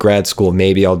myself through grad school,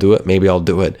 maybe I'll do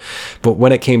it. But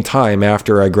when it came time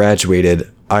after I graduated,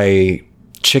 I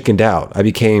chickened out. I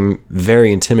became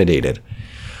very intimidated.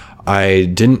 I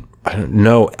didn't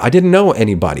know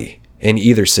anybody in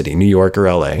either city, New York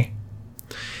or LA.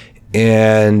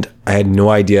 And I had no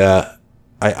idea.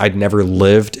 I'd never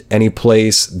lived any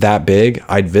place that big.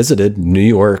 I'd visited New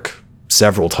York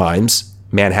several times,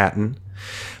 Manhattan,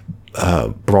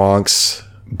 Bronx,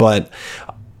 but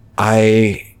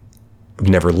I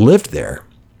never lived there.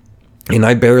 And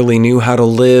I barely knew how to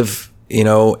live,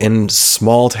 in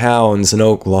small towns in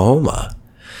Oklahoma.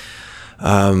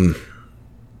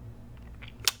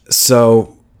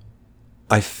 So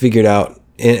I figured out,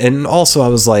 and also I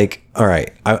was like, all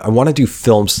right, I want to do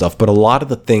film stuff, but a lot of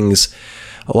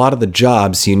the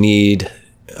jobs you need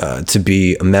to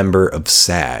be a member of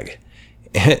SAG.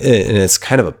 And it's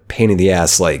kind of a pain in the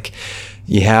ass. Like,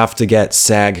 you have to get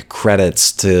SAG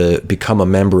credits to become a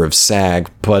member of SAG,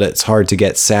 but it's hard to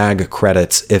get SAG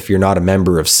credits if you're not a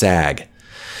member of SAG.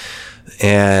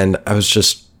 And I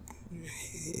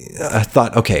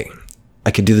thought, okay,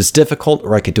 I could do this difficult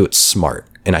or I could do it smart.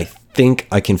 And I think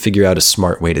I can figure out a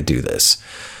smart way to do this.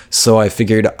 So I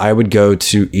figured I would go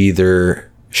to either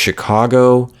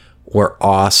Chicago or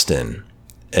Austin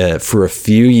for a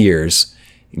few years,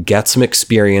 get some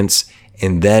experience,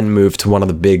 and then move to one of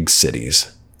the big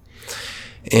cities.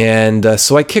 And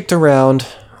so I kicked around.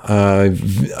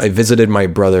 I visited my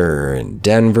brother in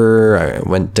Denver. I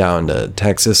went down to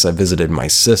Texas. I visited my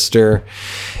sister.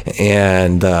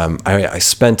 And I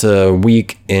spent a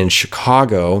week in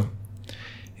Chicago.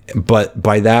 But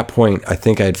by that point, I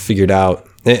think I'd figured out,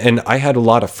 and I had a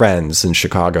lot of friends in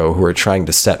Chicago who were trying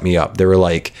to set me up. They were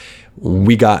like,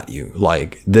 we got you.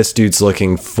 Like, this dude's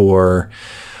looking for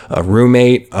a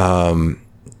roommate.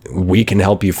 We can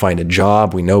help you find a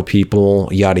job. We know people,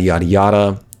 yada, yada,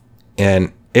 yada.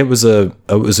 And it was a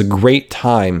great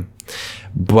time.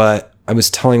 But I was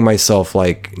telling myself,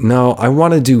 like, no, I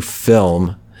want to do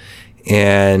film.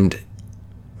 And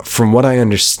from what I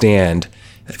understand,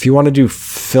 if you want to do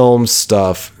film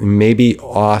stuff, maybe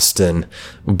Austin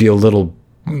would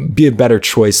be a better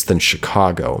choice than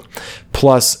Chicago.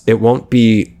 Plus, it won't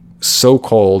be so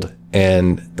cold,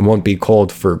 and it won't be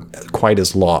cold for quite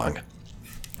as long.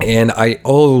 And I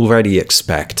already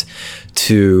expect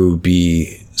to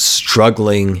be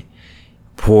struggling,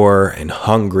 poor, and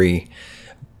hungry.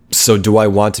 So do I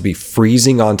want to be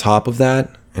freezing on top of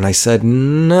that? And I said,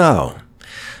 no.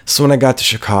 So when I got to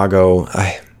Chicago,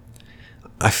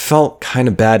 I felt kind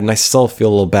of bad, and I still feel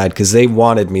a little bad because they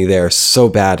wanted me there so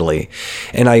badly.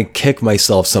 And I kick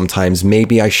myself sometimes.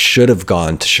 Maybe I should have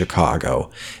gone to Chicago.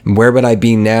 And where would I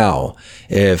be now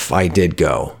if I did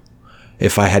go?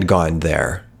 If I had gone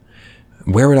there?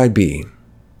 Where would I be?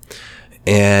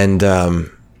 And,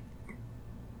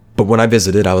 but when I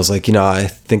visited, I was like, I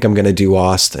think I'm going to do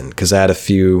Austin, because I had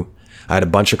a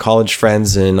bunch of college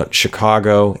friends in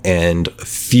Chicago and a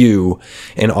few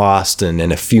in Austin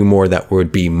and a few more that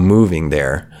would be moving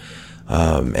there.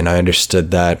 And I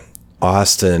understood that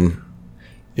Austin,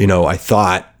 I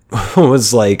thought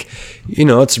was like,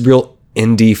 it's a real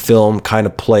indie film kind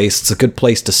of place. It's a good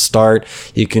place to start.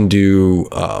 You can do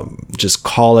just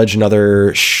college and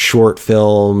other short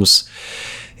films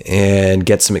and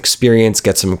get some experience,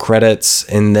 get some credits,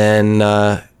 and then,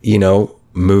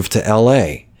 move to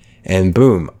LA. And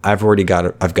boom, I've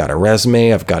got a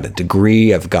resume, I've got a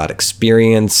degree, I've got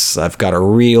experience, I've got a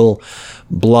reel,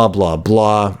 blah, blah,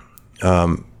 blah.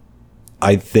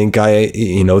 I think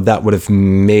that would have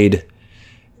made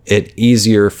it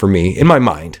easier for me in my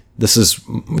mind. This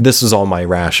is all my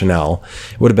rationale.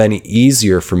 It would have been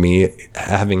easier for me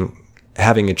having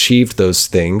achieved those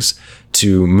things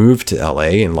to move to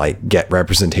LA and like get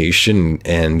representation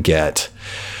and get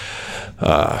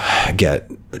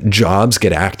jobs,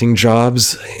 get acting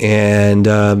jobs, and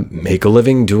make a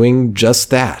living doing just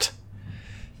that.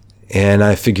 And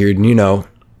I figured,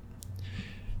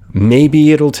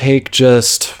 maybe it'll take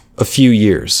just a few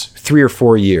years, 3 or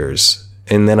 4 years,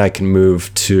 and then I can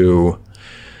move to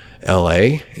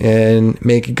LA and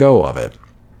make a go of it.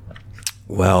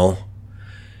 Well,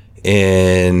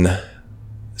 in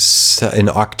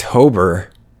October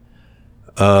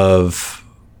of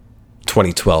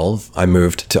 2012, I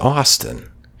moved to Austin.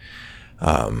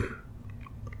 I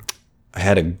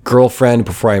had a girlfriend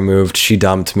before I moved. She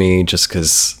dumped me just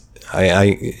because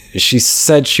she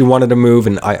said she wanted to move,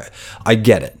 and I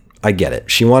get it. I get it.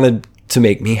 She wanted to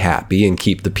make me happy and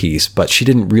keep the peace, but she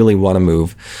didn't really want to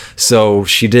move. So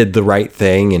she did the right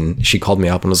thing, and she called me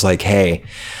up and was like, hey,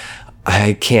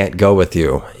 I can't go with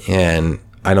you, and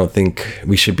I don't think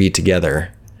we should be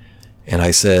together. And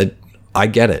I said, I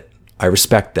get it. I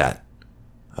respect that.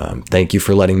 Thank you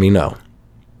for letting me know.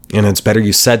 And it's better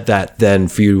you said that than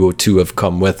for you to have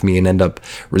come with me and end up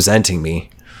resenting me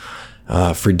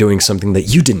for doing something that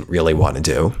you didn't really want to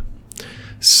do.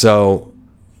 So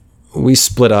we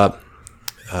split up,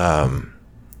 and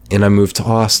I moved to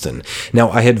Austin.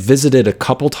 Now, I had visited a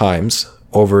couple times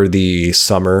over the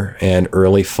summer and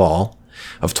early fall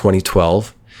of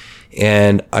 2012,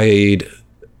 and I'd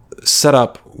set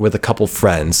up with a couple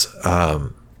friends.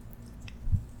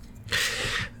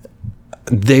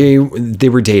 They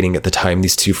were dating at the time,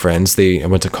 these two friends. I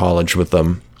went to college with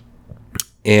them,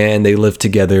 and they lived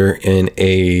together in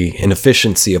an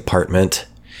efficiency apartment.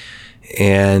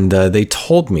 And they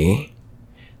told me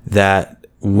that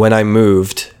when I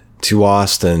moved to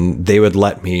Austin, they would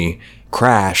let me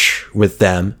crash with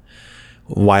them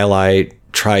while I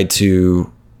tried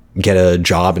to get a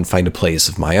job and find a place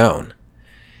of my own.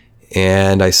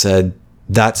 And I said,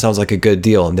 that sounds like a good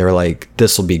deal. And they were like,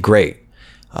 this will be great.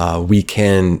 We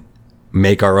can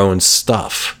make our own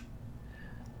stuff.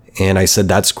 And I said,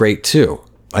 that's great too.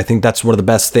 I think that's one of the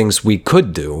best things we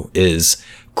could do is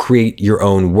create your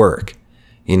own work.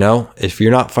 If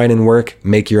you're not finding work,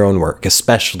 make your own work,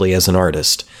 especially as an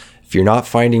artist. If you're not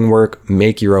finding work,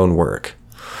 make your own work.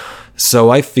 So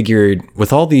I figured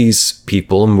with all these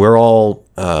people, and we're all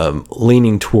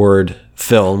leaning toward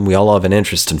film. We all have an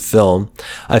interest in film.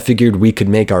 I figured we could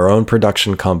make our own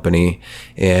production company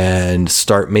and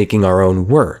start making our own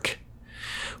work.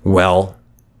 Well,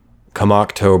 come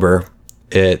October,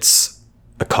 it's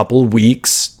a couple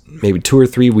weeks, maybe 2 or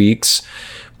 3 weeks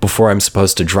before I'm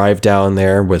supposed to drive down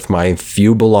there with my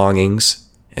few belongings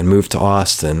and move to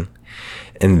Austin.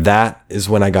 And that is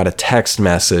when I got a text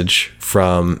message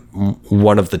from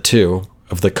one of the two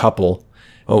of the couple,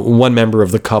 one member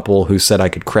of the couple who said I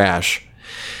could crash.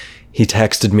 He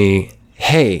texted me,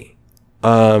 "Hey,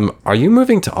 are you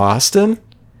moving to Austin?"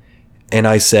 And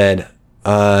I said,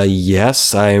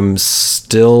 yes, I'm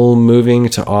still moving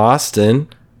to Austin.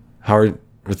 How are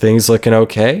things looking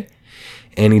okay?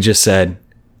 And he just said,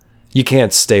 "You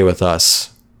can't stay with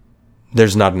us.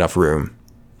 There's not enough room."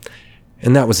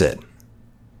 And that was it.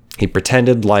 He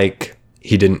pretended like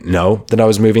he didn't know that I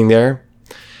was moving there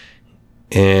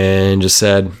and just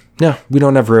said, "No, we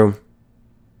don't have room."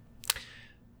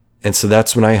 And so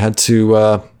that's when I had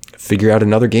to figure out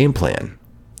another game plan,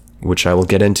 which I will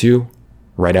get into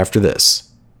right after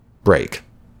this break.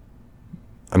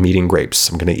 I'm eating grapes.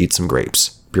 I'm going to eat some grapes.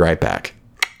 Be right back.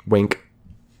 Wink.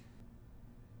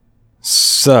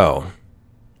 So,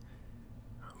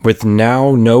 with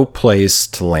now no place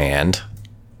to land,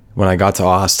 when I got to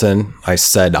Austin, I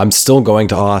said, I'm still going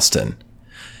to Austin.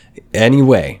 Any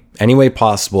way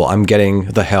possible, I'm getting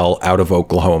the hell out of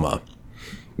Oklahoma.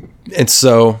 And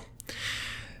so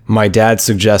my dad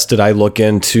suggested I look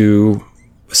into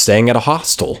staying at a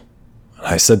hostel.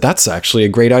 I said, that's actually a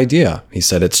great idea. He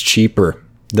said, it's cheaper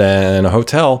than a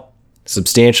hotel,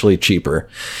 substantially cheaper.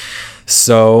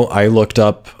 So I looked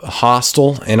up a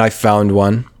hostel and I found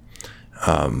one.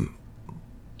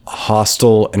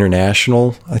 Hostel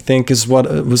International, I think is what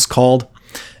it was called.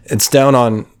 It's down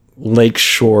on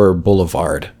Lakeshore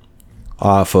Boulevard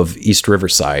off of East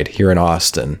Riverside here in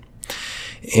Austin.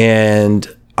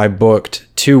 And I booked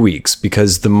 2 weeks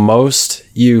because the most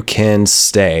you can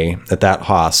stay at that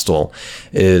hostel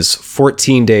is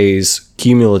 14 days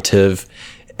cumulative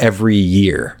every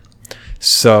year.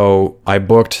 So I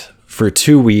booked for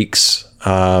 2 weeks.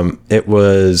 It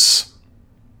was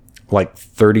like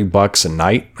 $30 a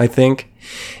night, I think.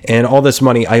 And all this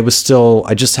money, I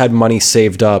just had money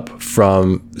saved up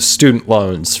from student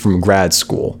loans from grad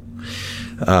school.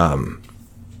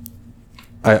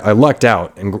 I lucked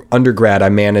out. In undergrad, I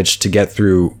managed to get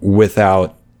through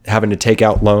without having to take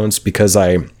out loans because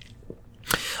I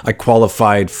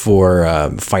qualified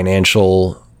for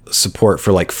financial support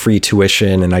for like free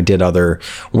tuition, and I did other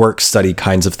work study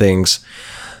kinds of things.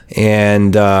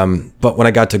 And but when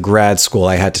I got to grad school,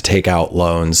 I had to take out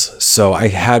loans. So I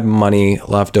had money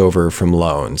left over from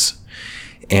loans.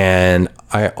 And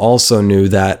I also knew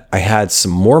that I had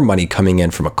some more money coming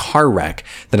in from a car wreck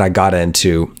that I got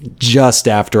into just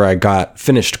after I got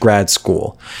finished grad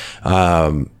school.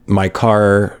 My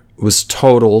car was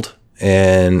totaled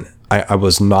and I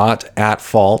was not at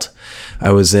fault.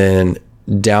 I was in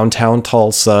downtown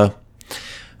Tulsa,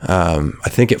 I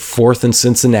think at 4th and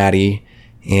Cincinnati.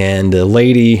 And the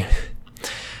lady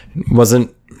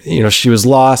wasn't, she was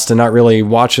lost and not really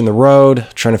watching the road,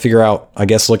 trying to figure out, I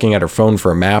guess, looking at her phone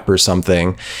for a map or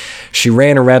something. She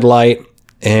ran a red light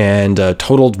and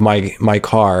totaled my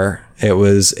car. It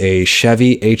was a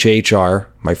Chevy HHR,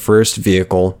 my first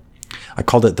vehicle. I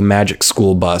called it the Magic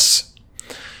School Bus.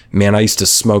 Man, I used to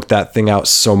smoke that thing out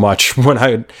so much.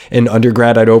 When in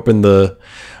undergrad, I'd open the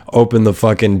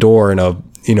fucking door and a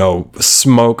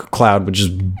smoke cloud would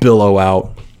just billow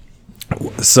out.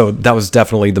 So that was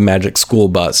definitely the Magic School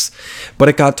Bus. But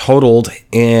it got totaled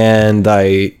and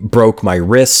I broke my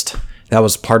wrist. That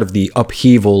was part of the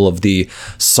upheaval of the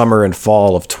summer and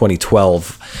fall of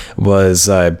 2012 was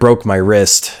I broke my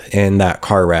wrist in that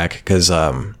car wreck because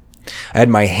I had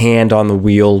my hand on the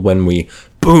wheel when we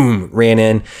boom, ran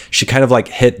in. She kind of like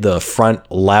hit the front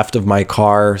left of my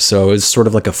car. So it was sort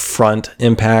of like a front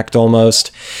impact almost.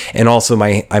 And also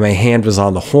my hand was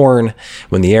on the horn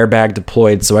when the airbag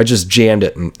deployed. So I just jammed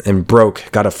it and broke,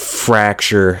 got a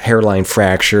fracture, hairline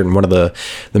fracture in one of the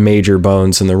major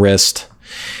bones in the wrist.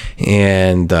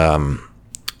 And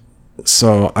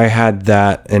so I had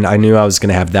that and I knew I was going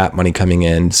to have that money coming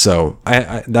in. So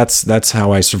that's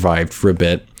how I survived for a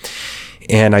bit.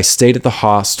 And I stayed at the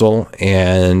hostel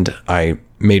and I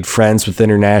made friends with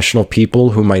international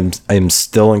people whom I'm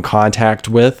still in contact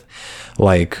with,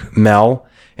 like Mel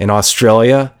in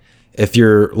Australia. If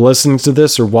you're listening to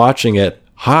this or watching it,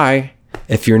 hi.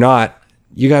 If you're not,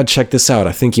 you got to check this out.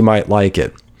 I think you might like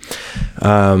it.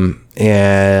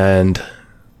 And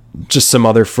just some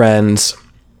other friends,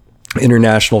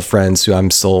 international friends who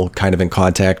I'm still kind of in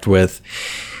contact with.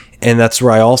 And that's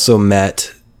where I also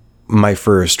met my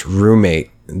first roommate,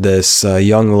 this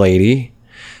young lady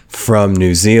from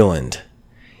New Zealand.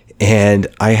 And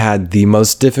I had the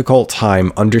most difficult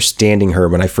time understanding her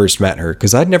when I first met her,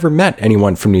 because I'd never met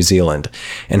anyone from New Zealand,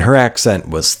 and her accent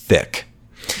was thick.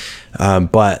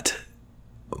 But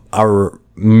our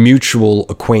mutual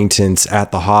acquaintance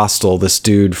at the hostel, this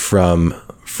dude from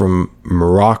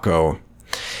Morocco,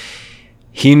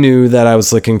 he knew that I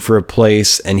was looking for a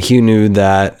place, and he knew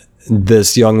that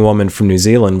this young woman from New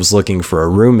Zealand was looking for a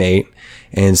roommate.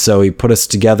 And so he put us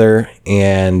together,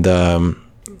 and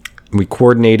we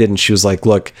coordinated, and she was like,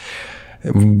 look,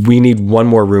 we need one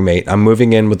more roommate. I'm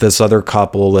moving in with this other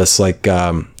couple, this like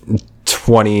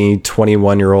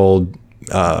 21-year-old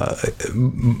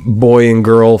boy and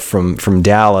girl from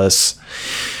Dallas.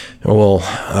 Well,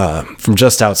 from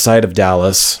just outside of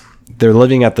Dallas. They're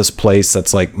living at this place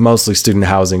that's like mostly student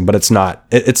housing, but it's not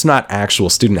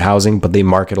actual student housing, but they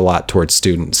market a lot towards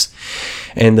students.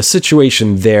 And the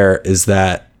situation there is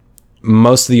that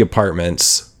most of the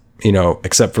apartments, you know,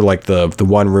 except for like the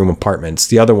one room apartments,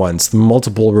 the other ones, the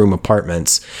multiple room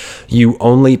apartments, you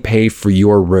only pay for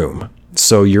your room.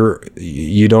 So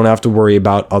you don't have to worry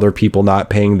about other people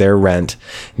not paying their rent,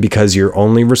 because you're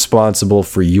only responsible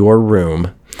for your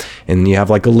room. And you have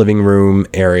like a living room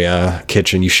area,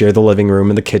 kitchen. You share the living room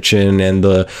and the kitchen and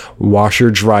the washer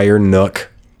dryer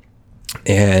nook.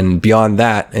 And beyond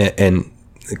that, and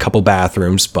a couple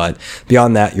bathrooms, but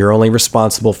beyond that, you're only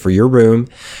responsible for your room.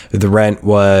 The rent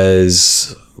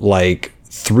was like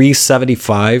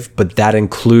 $375, but that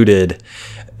included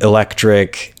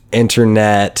electric,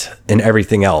 internet, and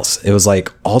everything else. It was like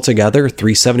altogether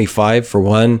 $375 for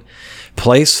one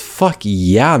place. Fuck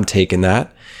yeah, I'm taking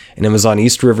that. And it was on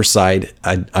East Riverside.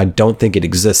 I don't think it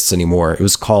exists anymore. It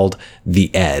was called The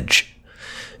Edge.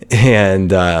 And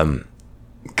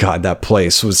God, that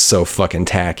place was so fucking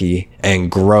tacky and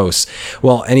gross.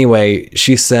 Well, anyway,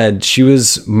 she said she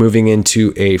was moving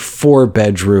into a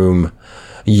 4-bedroom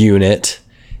unit,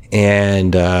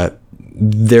 and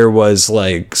there was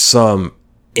like some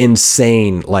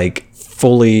insane, like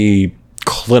fully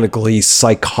clinically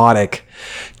psychotic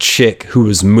chick who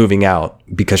was moving out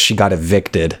because she got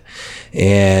evicted.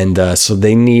 And so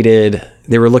they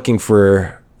were looking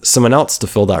for someone else to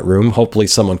fill that room, hopefully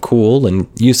someone cool, and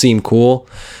you seem cool,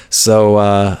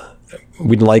 so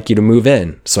we'd like you to move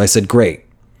in. So I said, great,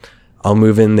 I'll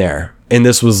move in there. And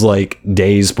this was like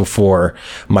days before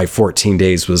my 14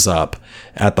 days was up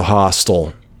at the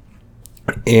hostel.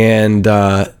 And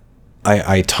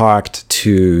I talked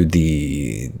to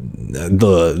the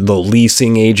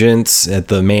leasing agents at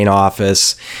the main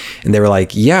office, and they were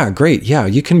like, yeah, great. Yeah,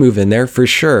 you can move in there for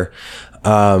sure.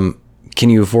 Can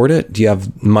you afford it? Do you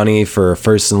have money for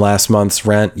first and last month's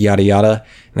rent? Yada, yada.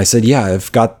 And I said, yeah,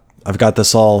 I've got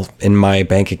this all in my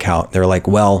bank account. They're like,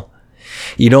 well,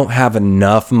 you don't have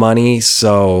enough money.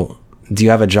 So do you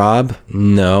have a job?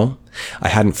 No, I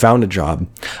hadn't found a job.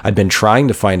 I'd been trying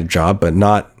to find a job, but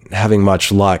not having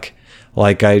much luck.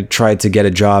 Like, I tried to get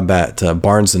a job at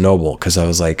Barnes & Noble because I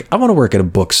was like, I want to work at a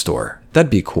bookstore. That'd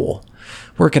be cool.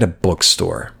 Work at a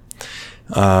bookstore.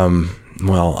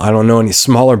 Well, I don't know any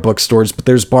smaller bookstores, but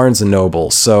there's Barnes &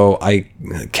 Noble. So I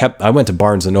went to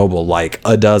Barnes & Noble like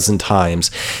a dozen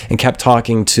times and kept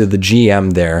talking to the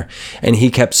GM there. And he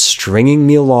kept stringing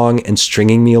me along and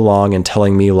telling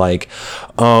me like,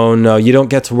 oh no, you don't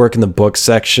get to work in the book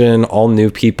section. All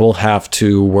new people have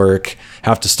to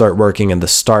start working in the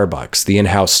Starbucks, the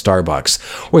in-house Starbucks,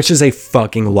 which is a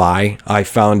fucking lie. I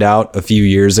found out a few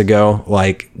years ago,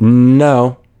 like,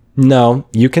 no,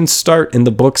 you can start in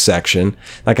the book section.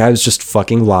 Like, I was just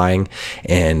fucking lying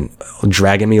and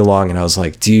dragging me along. And I was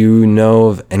like, do you know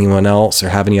of anyone else or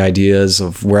have any ideas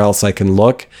of where else I can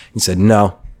look? He said,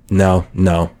 no. I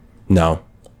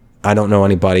don't know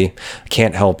anybody. I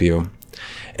can't help you.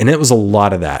 And it was a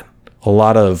lot of that. A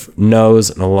lot of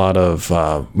no's and a lot of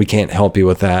we can't help you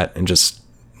with that, and just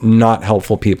not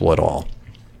helpful people at all.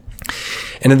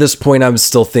 And at this point, I was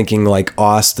still thinking like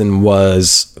Austin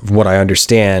was, what I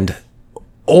understand,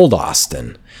 old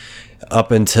Austin, up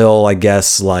until I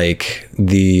guess like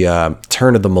the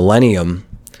turn of the millennium,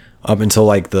 up until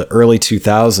like the early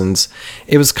 2000s.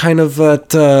 It was kind of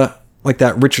like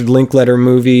that Richard Linklater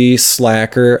movie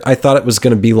Slacker. I thought it was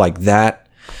going to be like that,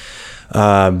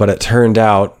 but it turned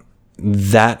out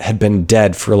that had been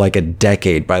dead for like a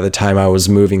decade by the time I was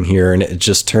moving here, and it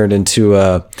just turned into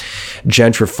a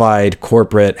gentrified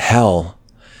corporate hell.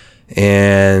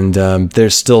 And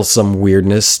there's still some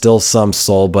weirdness, still some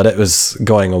soul, but it was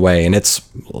going away. And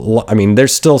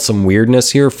there's still some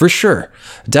weirdness here for sure,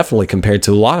 definitely compared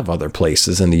to a lot of other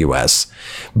places in the US,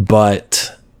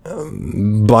 but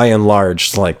by and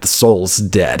large, like, the soul's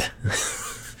dead.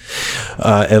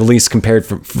 at least compared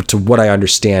to what I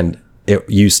understand it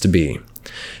used to be,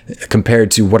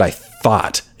 compared to what I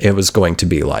thought it was going to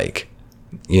be like.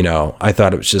 I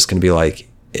thought it was just going to be like,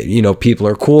 people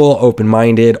are cool,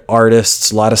 open-minded,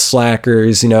 artists, a lot of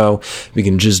slackers, we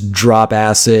can just drop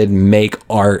acid, make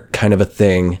art kind of a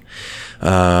thing.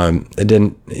 It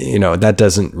didn't, that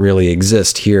doesn't really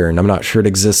exist here, and I'm not sure it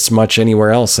exists much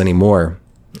anywhere else anymore.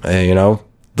 The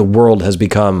world has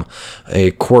become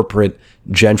a corporate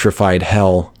gentrified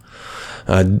hell,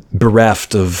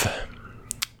 bereft of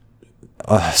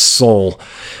soul.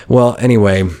 Well,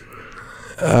 anyway,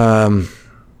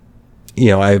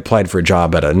 I applied for a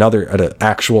job at an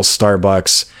actual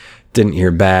Starbucks, didn't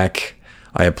hear back.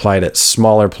 I applied at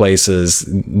smaller places.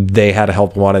 They had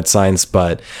help wanted signs,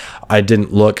 but I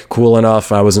didn't look cool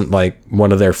enough. I wasn't like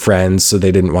one of their friends, so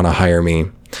they didn't want to hire me.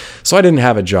 So I didn't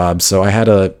have a job. So I had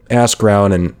to ask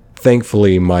around, and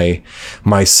thankfully my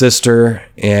sister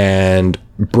and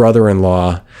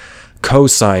brother-in-law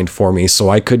co-signed for me, so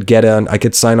I could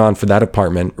sign on for that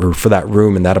apartment, or for that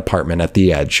room in that apartment at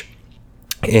the Edge.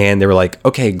 And they were like,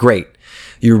 okay, great.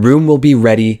 Your room will be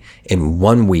ready in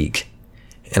 1 week.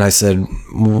 And I said,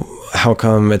 how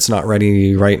come it's not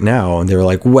ready right now? And they were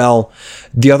like, well,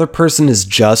 the other person is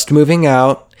just moving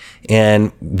out,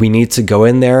 and we need to go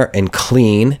in there and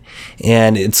clean,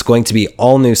 and it's going to be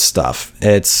all new stuff.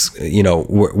 It's,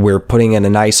 we're putting in a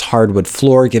nice hardwood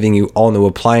floor, giving you all new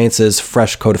appliances,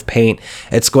 fresh coat of paint.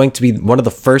 It's going to be one of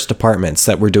the first apartments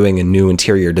that we're doing a new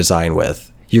interior design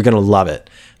with. You're going to love it.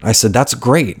 I said, that's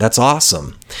great. That's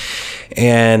awesome.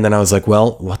 And then I was like,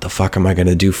 well, what the fuck am I going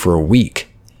to do for a week?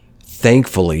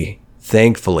 Thankfully,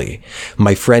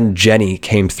 my friend Jenny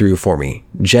came through for me.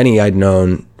 Jenny I'd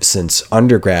known since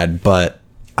undergrad, but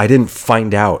I didn't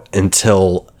find out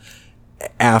until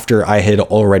after I had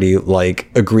already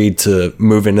agreed to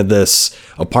move into this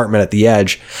apartment at the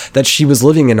Edge that she was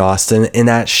living in Austin, and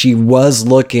that she was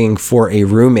looking for a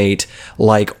roommate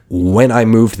when I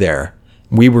moved there.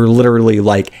 We were literally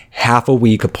half a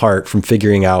week apart from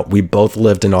figuring out we both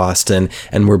lived in Austin,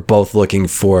 and we're both looking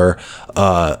for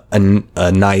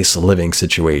a nice living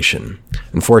situation.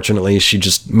 Unfortunately, she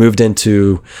just moved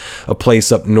into a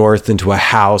place up north, into a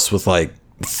house with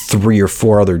 3 or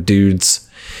 4 other dudes.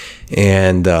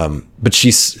 And, but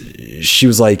she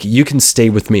was like, you can stay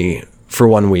with me for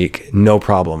 1 week. No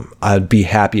problem. I'd be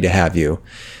happy to have you.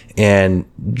 And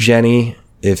Jenny,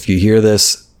 if you hear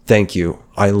this, thank you.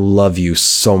 I love you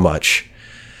so much.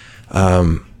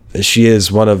 She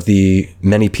is one of the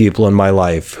many people in my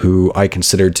life who I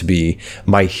consider to be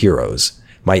my heroes,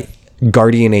 my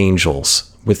guardian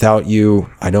angels. Without you,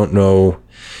 I don't know,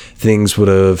 things would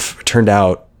have turned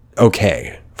out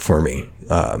okay for me.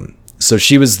 So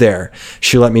she was there.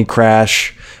 She let me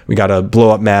crash. We got a blow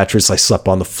up mattress. I slept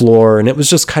on the floor, and it was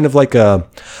just kind of like a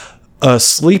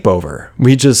sleepover.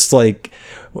 We just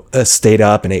stayed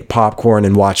up and ate popcorn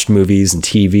and watched movies and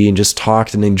TV and just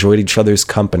talked and enjoyed each other's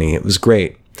company. It was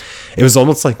great. It was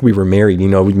almost like we were married.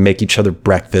 We'd make each other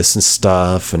breakfast and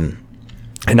stuff, and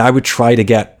I would try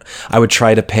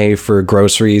to pay for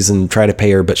groceries and try to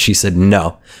pay her, but she said,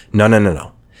 no.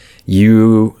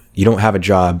 You don't have a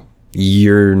job.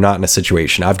 You're not in a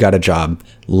situation. I've got a job.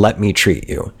 Let me treat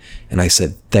you. And I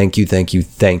said, thank you.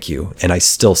 And I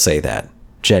still say that.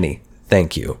 Jenny,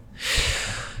 thank you.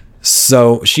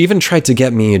 So she even tried to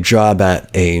get me a job at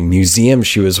a museum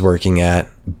she was working at,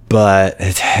 but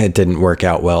it didn't work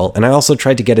out well. And I also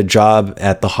tried to get a job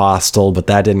at the hostel, but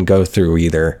that didn't go through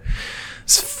either.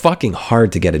 It's fucking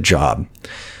hard to get a job.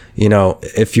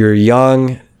 If you're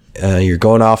young, you're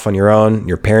going off on your own,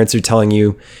 your parents are telling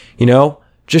you,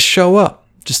 just show up,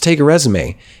 just take a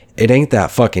resume. It ain't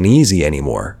that fucking easy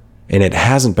anymore. And it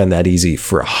hasn't been that easy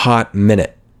for a hot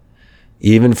minute.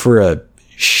 Even for a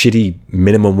shitty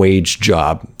minimum wage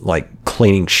job, like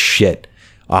cleaning shit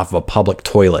off of a public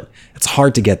toilet. It's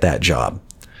hard to get that job.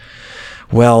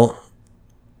 Well,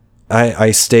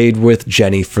 I stayed with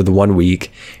Jenny for the 1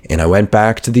 week, and I went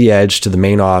back to the Edge, to the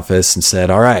main office, and said,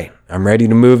 all right, I'm ready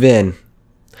to move in.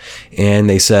 And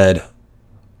they said,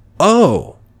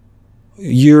 oh,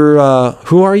 you're,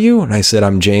 who are you? And I said,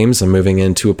 I'm James. I'm moving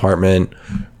into apartment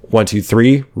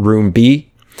 123, room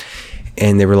B.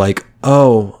 And they were like,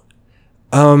 oh,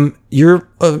 your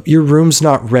room's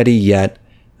not ready yet.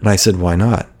 And I said, why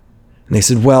not? And they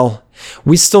said, well,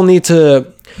 we still need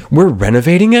to, we're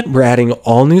renovating it. We're adding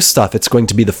all new stuff. It's going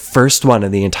to be the first one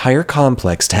in the entire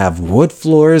complex to have wood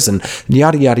floors and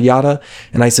yada, yada, yada.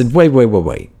 And I said,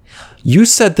 wait. You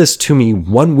said this to me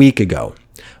 1 week ago.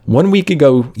 1 week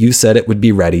ago, you said it would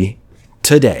be ready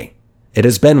today. It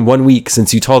has been 1 week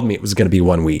since you told me it was going to be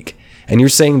 1 week. And you're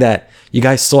saying that You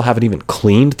guys still haven't even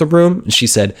cleaned the room? And she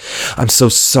said, I'm so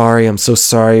sorry.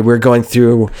 We're going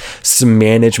through some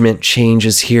management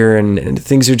changes here and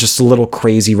things are just a little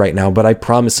crazy right now, but I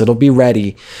promise it'll be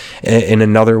ready in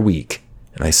another week.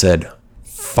 And I said,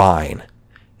 fine.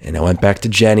 And I went back to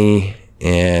Jenny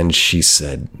and she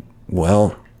said,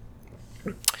 well,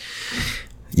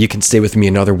 you can stay with me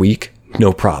another week.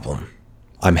 No problem.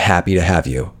 I'm happy to have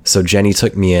you. So Jenny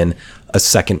took me in a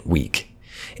second week.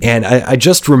 And I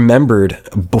just remembered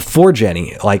before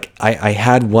Jenny, like I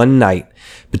had one night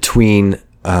between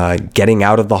getting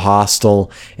out of the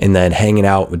hostel and then hanging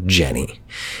out with Jenny.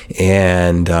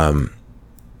 And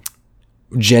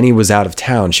Jenny was out of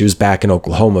town. She was back in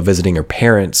Oklahoma visiting her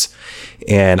parents.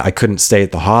 And I couldn't stay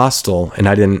at the hostel. And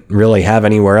I didn't really have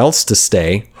anywhere else to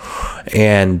stay.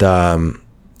 And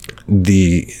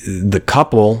the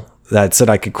couple that said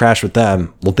I could crash with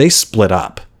them, well, they split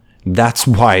up. That's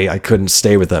why I couldn't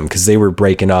stay with them, because they were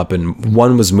breaking up and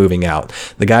one was moving out.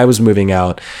 The guy was moving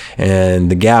out and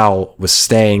the gal was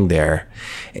staying there.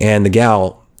 And the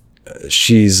gal,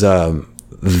 she's a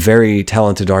very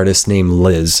talented artist named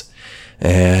Liz.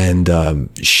 And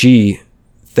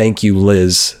thank you,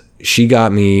 Liz. She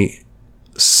got me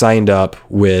signed up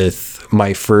with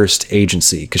my first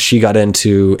agency, because she got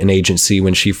into an agency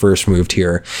when she first moved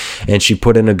here and she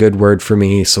put in a good word for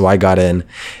me. So I got in,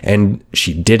 and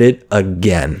she did it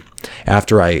again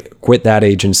after I quit that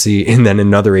agency, and then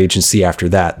another agency after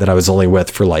that I was only with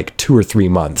for like 2 or 3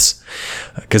 months,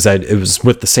 because it was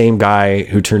with the same guy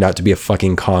who turned out to be a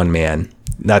fucking con man.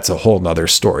 That's a whole nother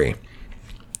story.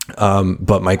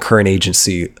 But my current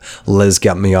agency, Liz,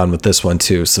 got me on with this one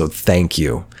too. So thank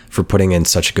you for putting in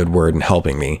such a good word and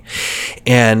helping me.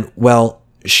 And well,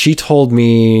 she told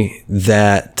me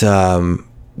that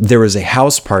there was a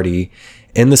house party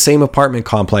in the same apartment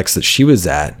complex that she was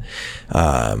at.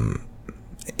 And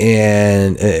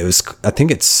it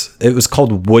was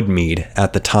called Woodmead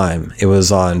at the time. It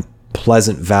was on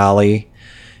Pleasant Valley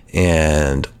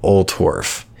and Old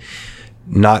Torf,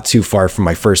 not too far from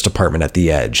my first apartment at the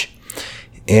Edge.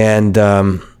 And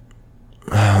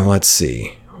let's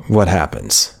see what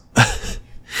happens.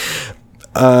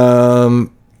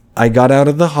 I got out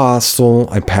of the hostel.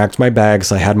 I packed my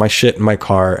bags. I had my shit in my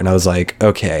car, and I was like,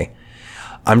 okay,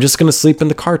 I'm just going to sleep in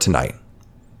the car tonight.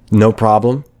 No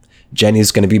problem.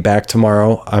 Jenny's going to be back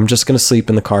tomorrow. I'm just going to sleep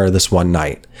in the car this one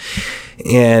night.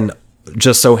 And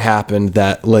just so happened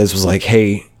that Liz was like,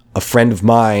 hey, a friend of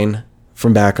mine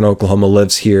from back in Oklahoma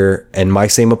lives here in my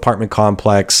same apartment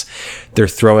complex. They're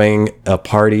throwing a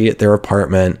party at their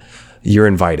apartment. You're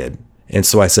invited. And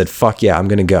so I said, fuck yeah, I'm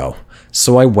going to go.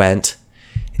 So I went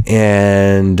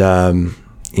and, I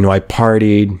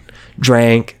partied,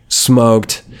 drank,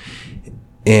 smoked.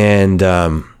 And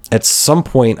at some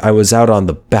point I was out on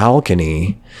the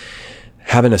balcony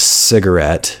having a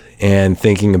cigarette and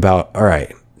thinking about, all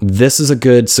right, this is a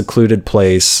good secluded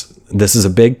place. This is a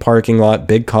big parking lot,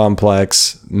 big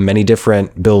complex, many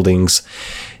different buildings,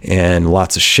 and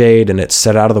lots of shade, and it's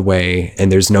set out of the way, and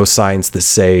there's no signs that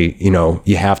say,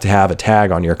 you have to have a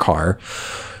tag on your car.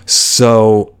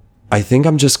 So I think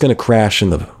I'm just going to crash in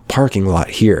the parking lot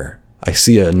here. I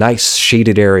see a nice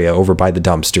shaded area over by the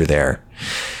dumpster there.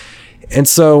 And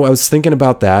so I was thinking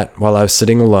about that while I was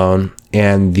sitting alone,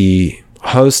 and the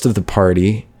host of the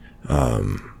party,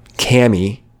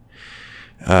 Cammie,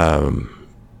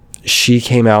 she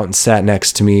came out and sat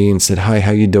next to me and said, hi,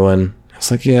 how you doing? I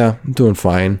was like, yeah, I'm doing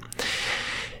fine.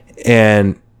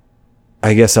 And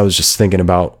I guess I was just thinking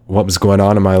about what was going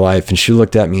on in my life. And she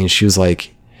looked at me and she was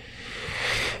like,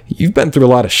 you've been through a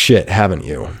lot of shit, haven't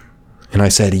you? And I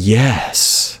said,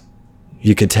 yes.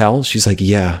 You could tell? She's like,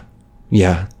 yeah,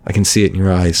 I can see it in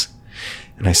your eyes.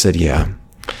 And I said, yeah.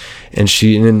 And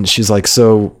she's like,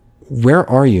 so where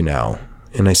are you now?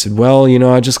 And I said, well,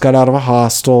 I just got out of a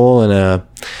hostel, and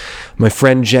my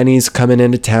friend Jenny's coming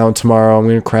into town tomorrow. I'm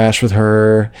going to crash with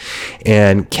her.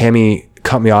 And Cammie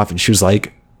cut me off, and she was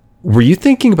like, were you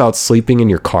thinking about sleeping in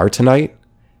your car tonight?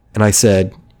 And I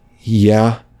said,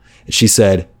 yeah. And she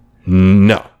said,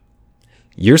 no,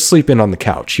 you're sleeping on the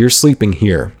couch. You're sleeping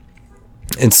here.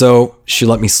 And so she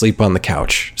let me sleep on the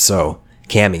couch. So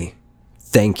Cammie,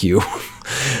 thank you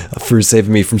for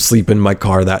saving me from sleeping in my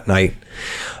car that night.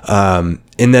 And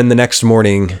then the next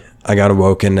morning I got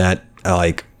awoken at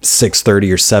like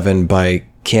 6:30 or 7 by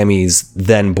Cammie's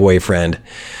then boyfriend,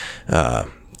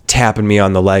 tapping me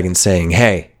on the leg and saying,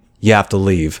 hey, you have to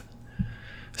leave.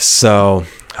 So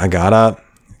I got up,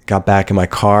 got back in my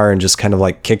car, and just kind of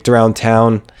like kicked around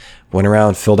town, went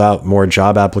around, filled out more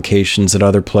job applications at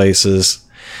other places,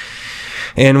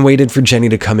 and waited for Jenny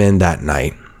to come in that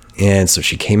night. And so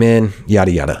she came in,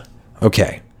 yada, yada.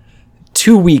 Okay.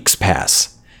 2 weeks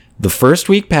pass. The first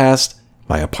week passed.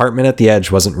 My apartment at the Edge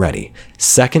wasn't ready.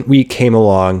 Second week came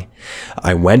along.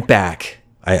 I went back.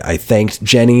 I thanked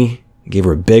Jenny, gave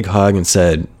her a big hug, and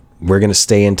said, we're going to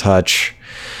stay in touch.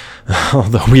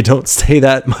 Although we don't stay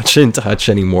that much in touch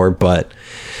anymore, but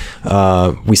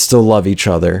we still love each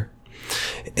other.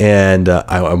 And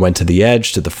I went to the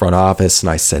Edge, to the front office, and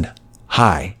I said,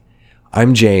 hi,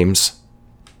 I'm James.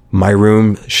 My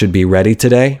room should be ready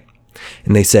today.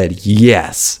 And they said,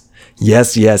 yes.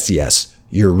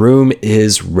 Your room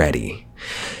is ready.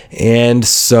 And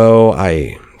so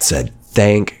I said,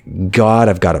 thank God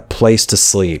I've got a place to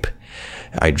sleep.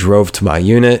 I drove to my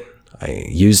unit. I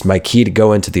used my key to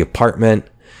go into the apartment.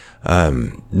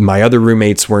 My other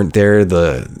roommates weren't there.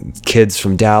 The kids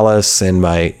from Dallas and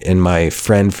my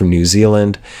friend from New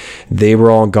Zealand, they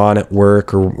were all gone at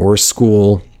work or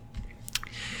school.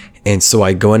 And so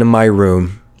I go into my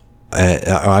room.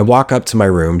 I walk up to my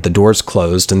room, the door's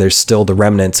closed, and there's still the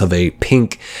remnants of a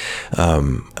pink,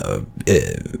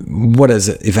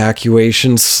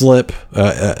 evacuation slip,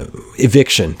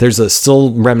 eviction. There's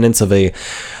still remnants of a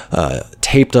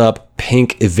taped up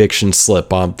pink eviction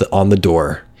slip on the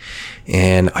door.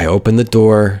 And I open the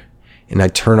door and I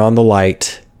turn on the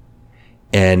light,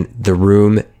 and the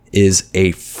room is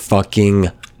a fucking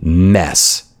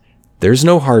mess. There's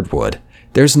no hardwood.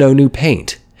 There's no new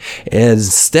paint.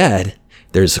 Instead,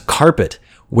 there's a carpet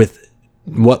with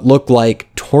what looked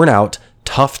like torn out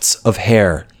tufts of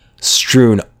hair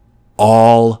strewn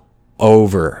all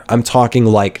over. I'm talking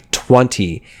like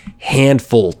 20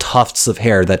 handful tufts of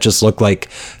hair that just looked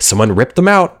like someone ripped them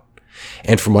out.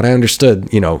 And from what I understood,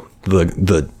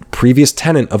 the previous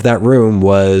tenant of that room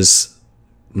was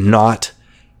not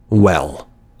well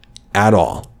at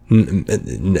all.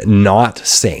 Not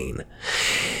sane.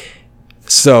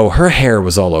 So her hair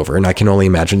was all over, and I can only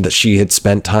imagine that she had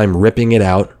spent time ripping it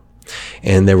out,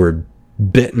 and there were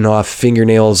bitten off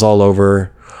fingernails all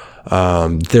over.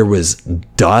 There was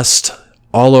dust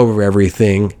all over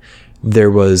everything. There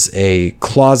was a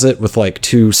closet with like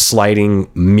 2 sliding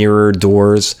mirror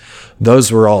doors.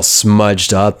 Those were all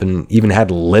smudged up and even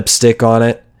had lipstick on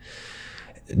it.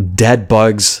 Dead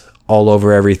bugs all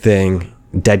over everything.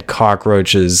 Dead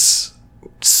cockroaches,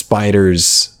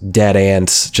 spiders, dead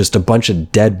ants, just a bunch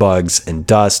of dead bugs and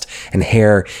dust and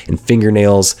hair and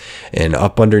fingernails, and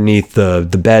up underneath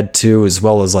the bed too, as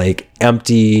well as like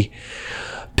empty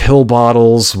pill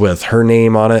bottles with her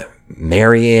name on it,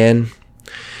 Marianne.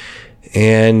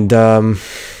 And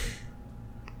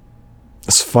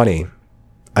it's funny.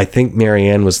 I think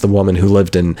Marianne was the woman who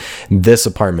lived in this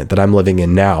apartment that I'm living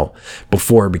in now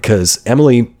before, because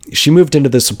Emily, she moved into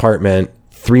this apartment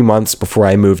 3 months before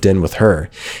I moved in with her.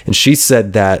 And she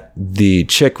said that the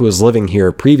chick who was living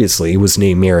here previously was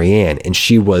named Marianne, and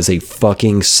she was a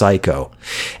fucking psycho.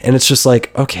 And it's just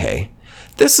like, okay,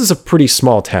 this is a pretty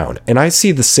small town, and I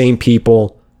see the same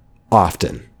people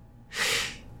often.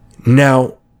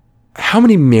 Now, how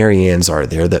many Mariannes are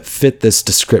there that fit this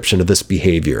description of this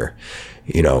behavior?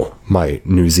 My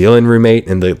New Zealand roommate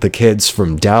and the kids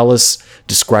from Dallas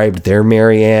described their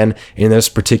Marianne in this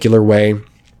particular way.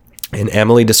 And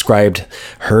Emily described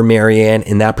her Marianne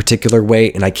in that particular way.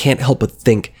 And I can't help but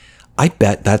think, I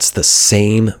bet that's the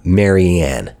same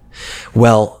Marianne.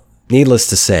 Well, needless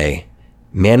to say,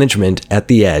 management at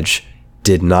the Edge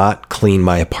did not clean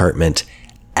my apartment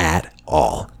at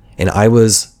all. And I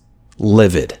was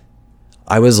livid.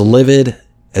 I was livid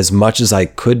as much as I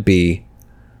could be,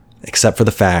 except for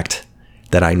the fact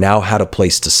that I now had a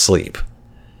place to sleep.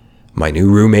 My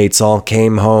new roommates all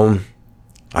came home.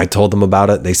 I told them about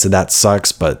it. They said that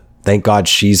sucks, but thank God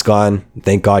she's gone.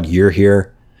 Thank God you're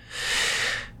here.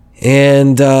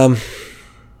 And so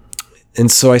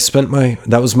I spent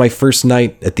that was my first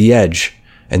night at the Edge.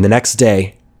 And the next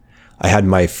day, I had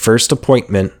my first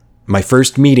appointment, my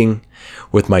first meeting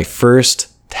with my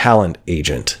first talent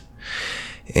agent.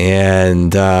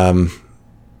 And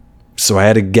so I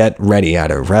had to get ready. I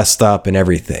had to rest up and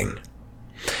everything.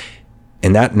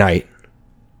 And that night,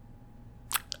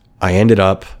 I ended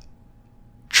up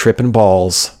tripping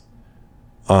balls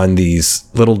on these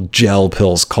little gel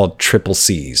pills called Triple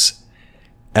C's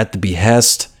at the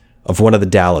behest of one of the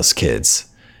Dallas kids.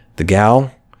 The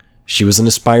gal, she was an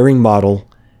aspiring model,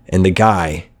 and the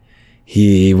guy,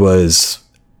 he was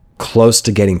close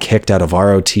to getting kicked out of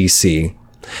ROTC.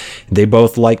 They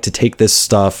both like to take this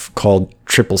stuff called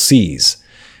Triple C's.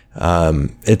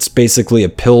 It's basically a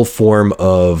pill form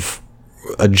of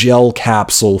a gel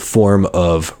capsule form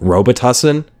of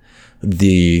Robitussin,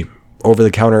 the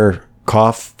over-the-counter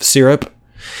cough syrup.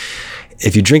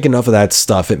 If you drink enough of that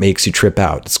stuff, it makes you trip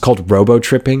out. It's called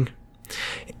robo-tripping.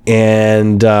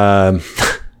 And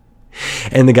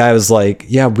And the guy was like,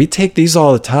 yeah, we take these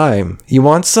all the time. You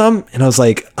want some? And I was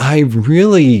like, I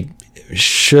really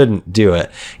shouldn't do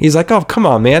it. He's like, oh, come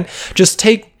on, man. Just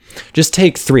take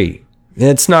 3.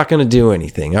 It's not going to do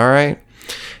anything. All right.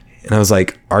 And I was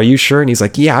like, are you sure? And he's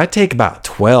like, yeah, I take about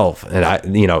 12.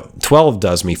 And 12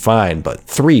 does me fine, but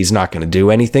 3 is not going to do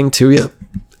anything to you.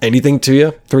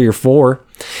 3 or 4.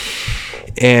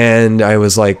 And I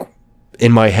was like,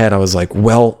 in my head, I was like,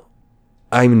 well,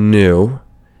 I'm new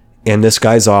and this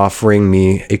guy's offering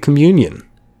me a communion,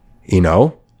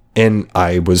 and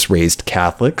I was raised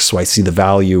Catholic. So I see the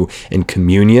value in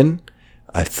communion.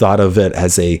 I thought of it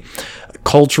as a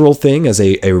cultural thing, as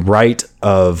a rite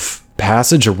of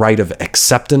passage, a rite of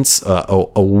acceptance,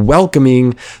 a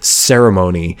welcoming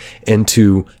ceremony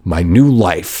into my new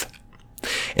life.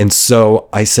 And so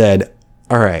I said,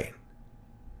 all right,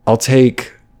 I'll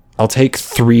take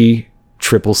 3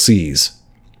 triple C's.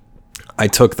 I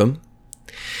took them,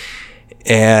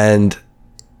 and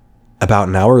about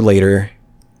an hour later,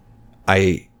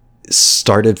 I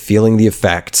started feeling the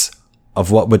effects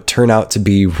of what would turn out to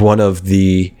be one of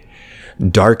the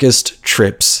darkest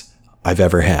trips I've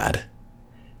ever had.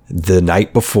 The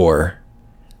night before,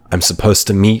 I'm supposed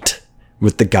to meet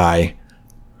with the guy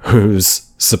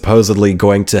who's supposedly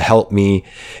going to help me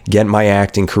get my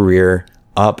acting career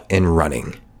up and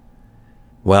running.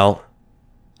 Well,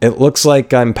 it looks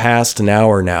like I'm past an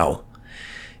hour now,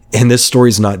 and this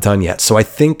story's not done yet. So I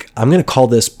think I'm going to call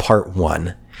this part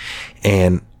 1,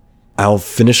 and I'll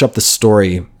finish up the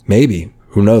story. Maybe,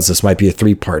 who knows? This might be a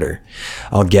 3-parter.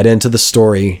 I'll get into the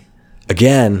story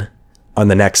again on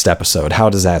the next episode.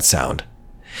 How does that sound?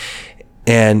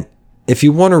 And if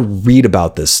you want to read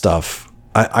about this stuff,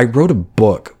 I wrote a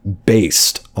book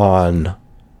based on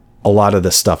a lot of the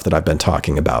stuff that I've been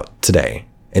talking about today,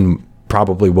 and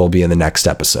probably will be in the next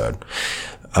episode.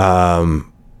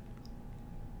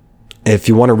 If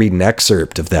you want to read an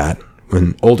excerpt of that,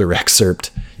 an older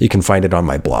excerpt, you can find it on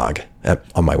my blog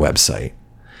on my website.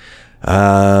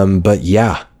 But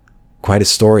yeah, quite a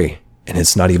story, and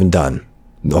it's not even done.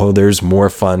 Oh, there's more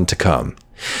fun to come.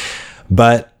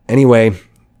 But anyway,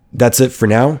 that's it for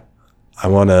now. I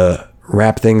want to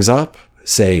wrap things up,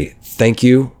 say thank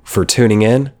you for tuning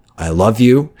in. I love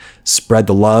you. Spread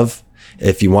the love.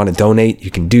 If you want to donate,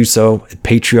 you can do so at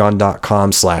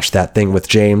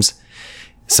patreon.com/thatthingwithjames.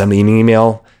 Send me an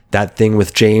email,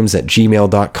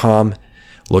 thatthingwithjames@gmail.com.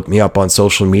 Look me up on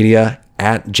social media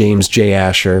at James J.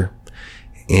 Asher.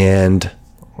 And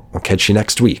I'll catch you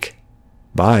next week.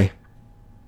 Bye.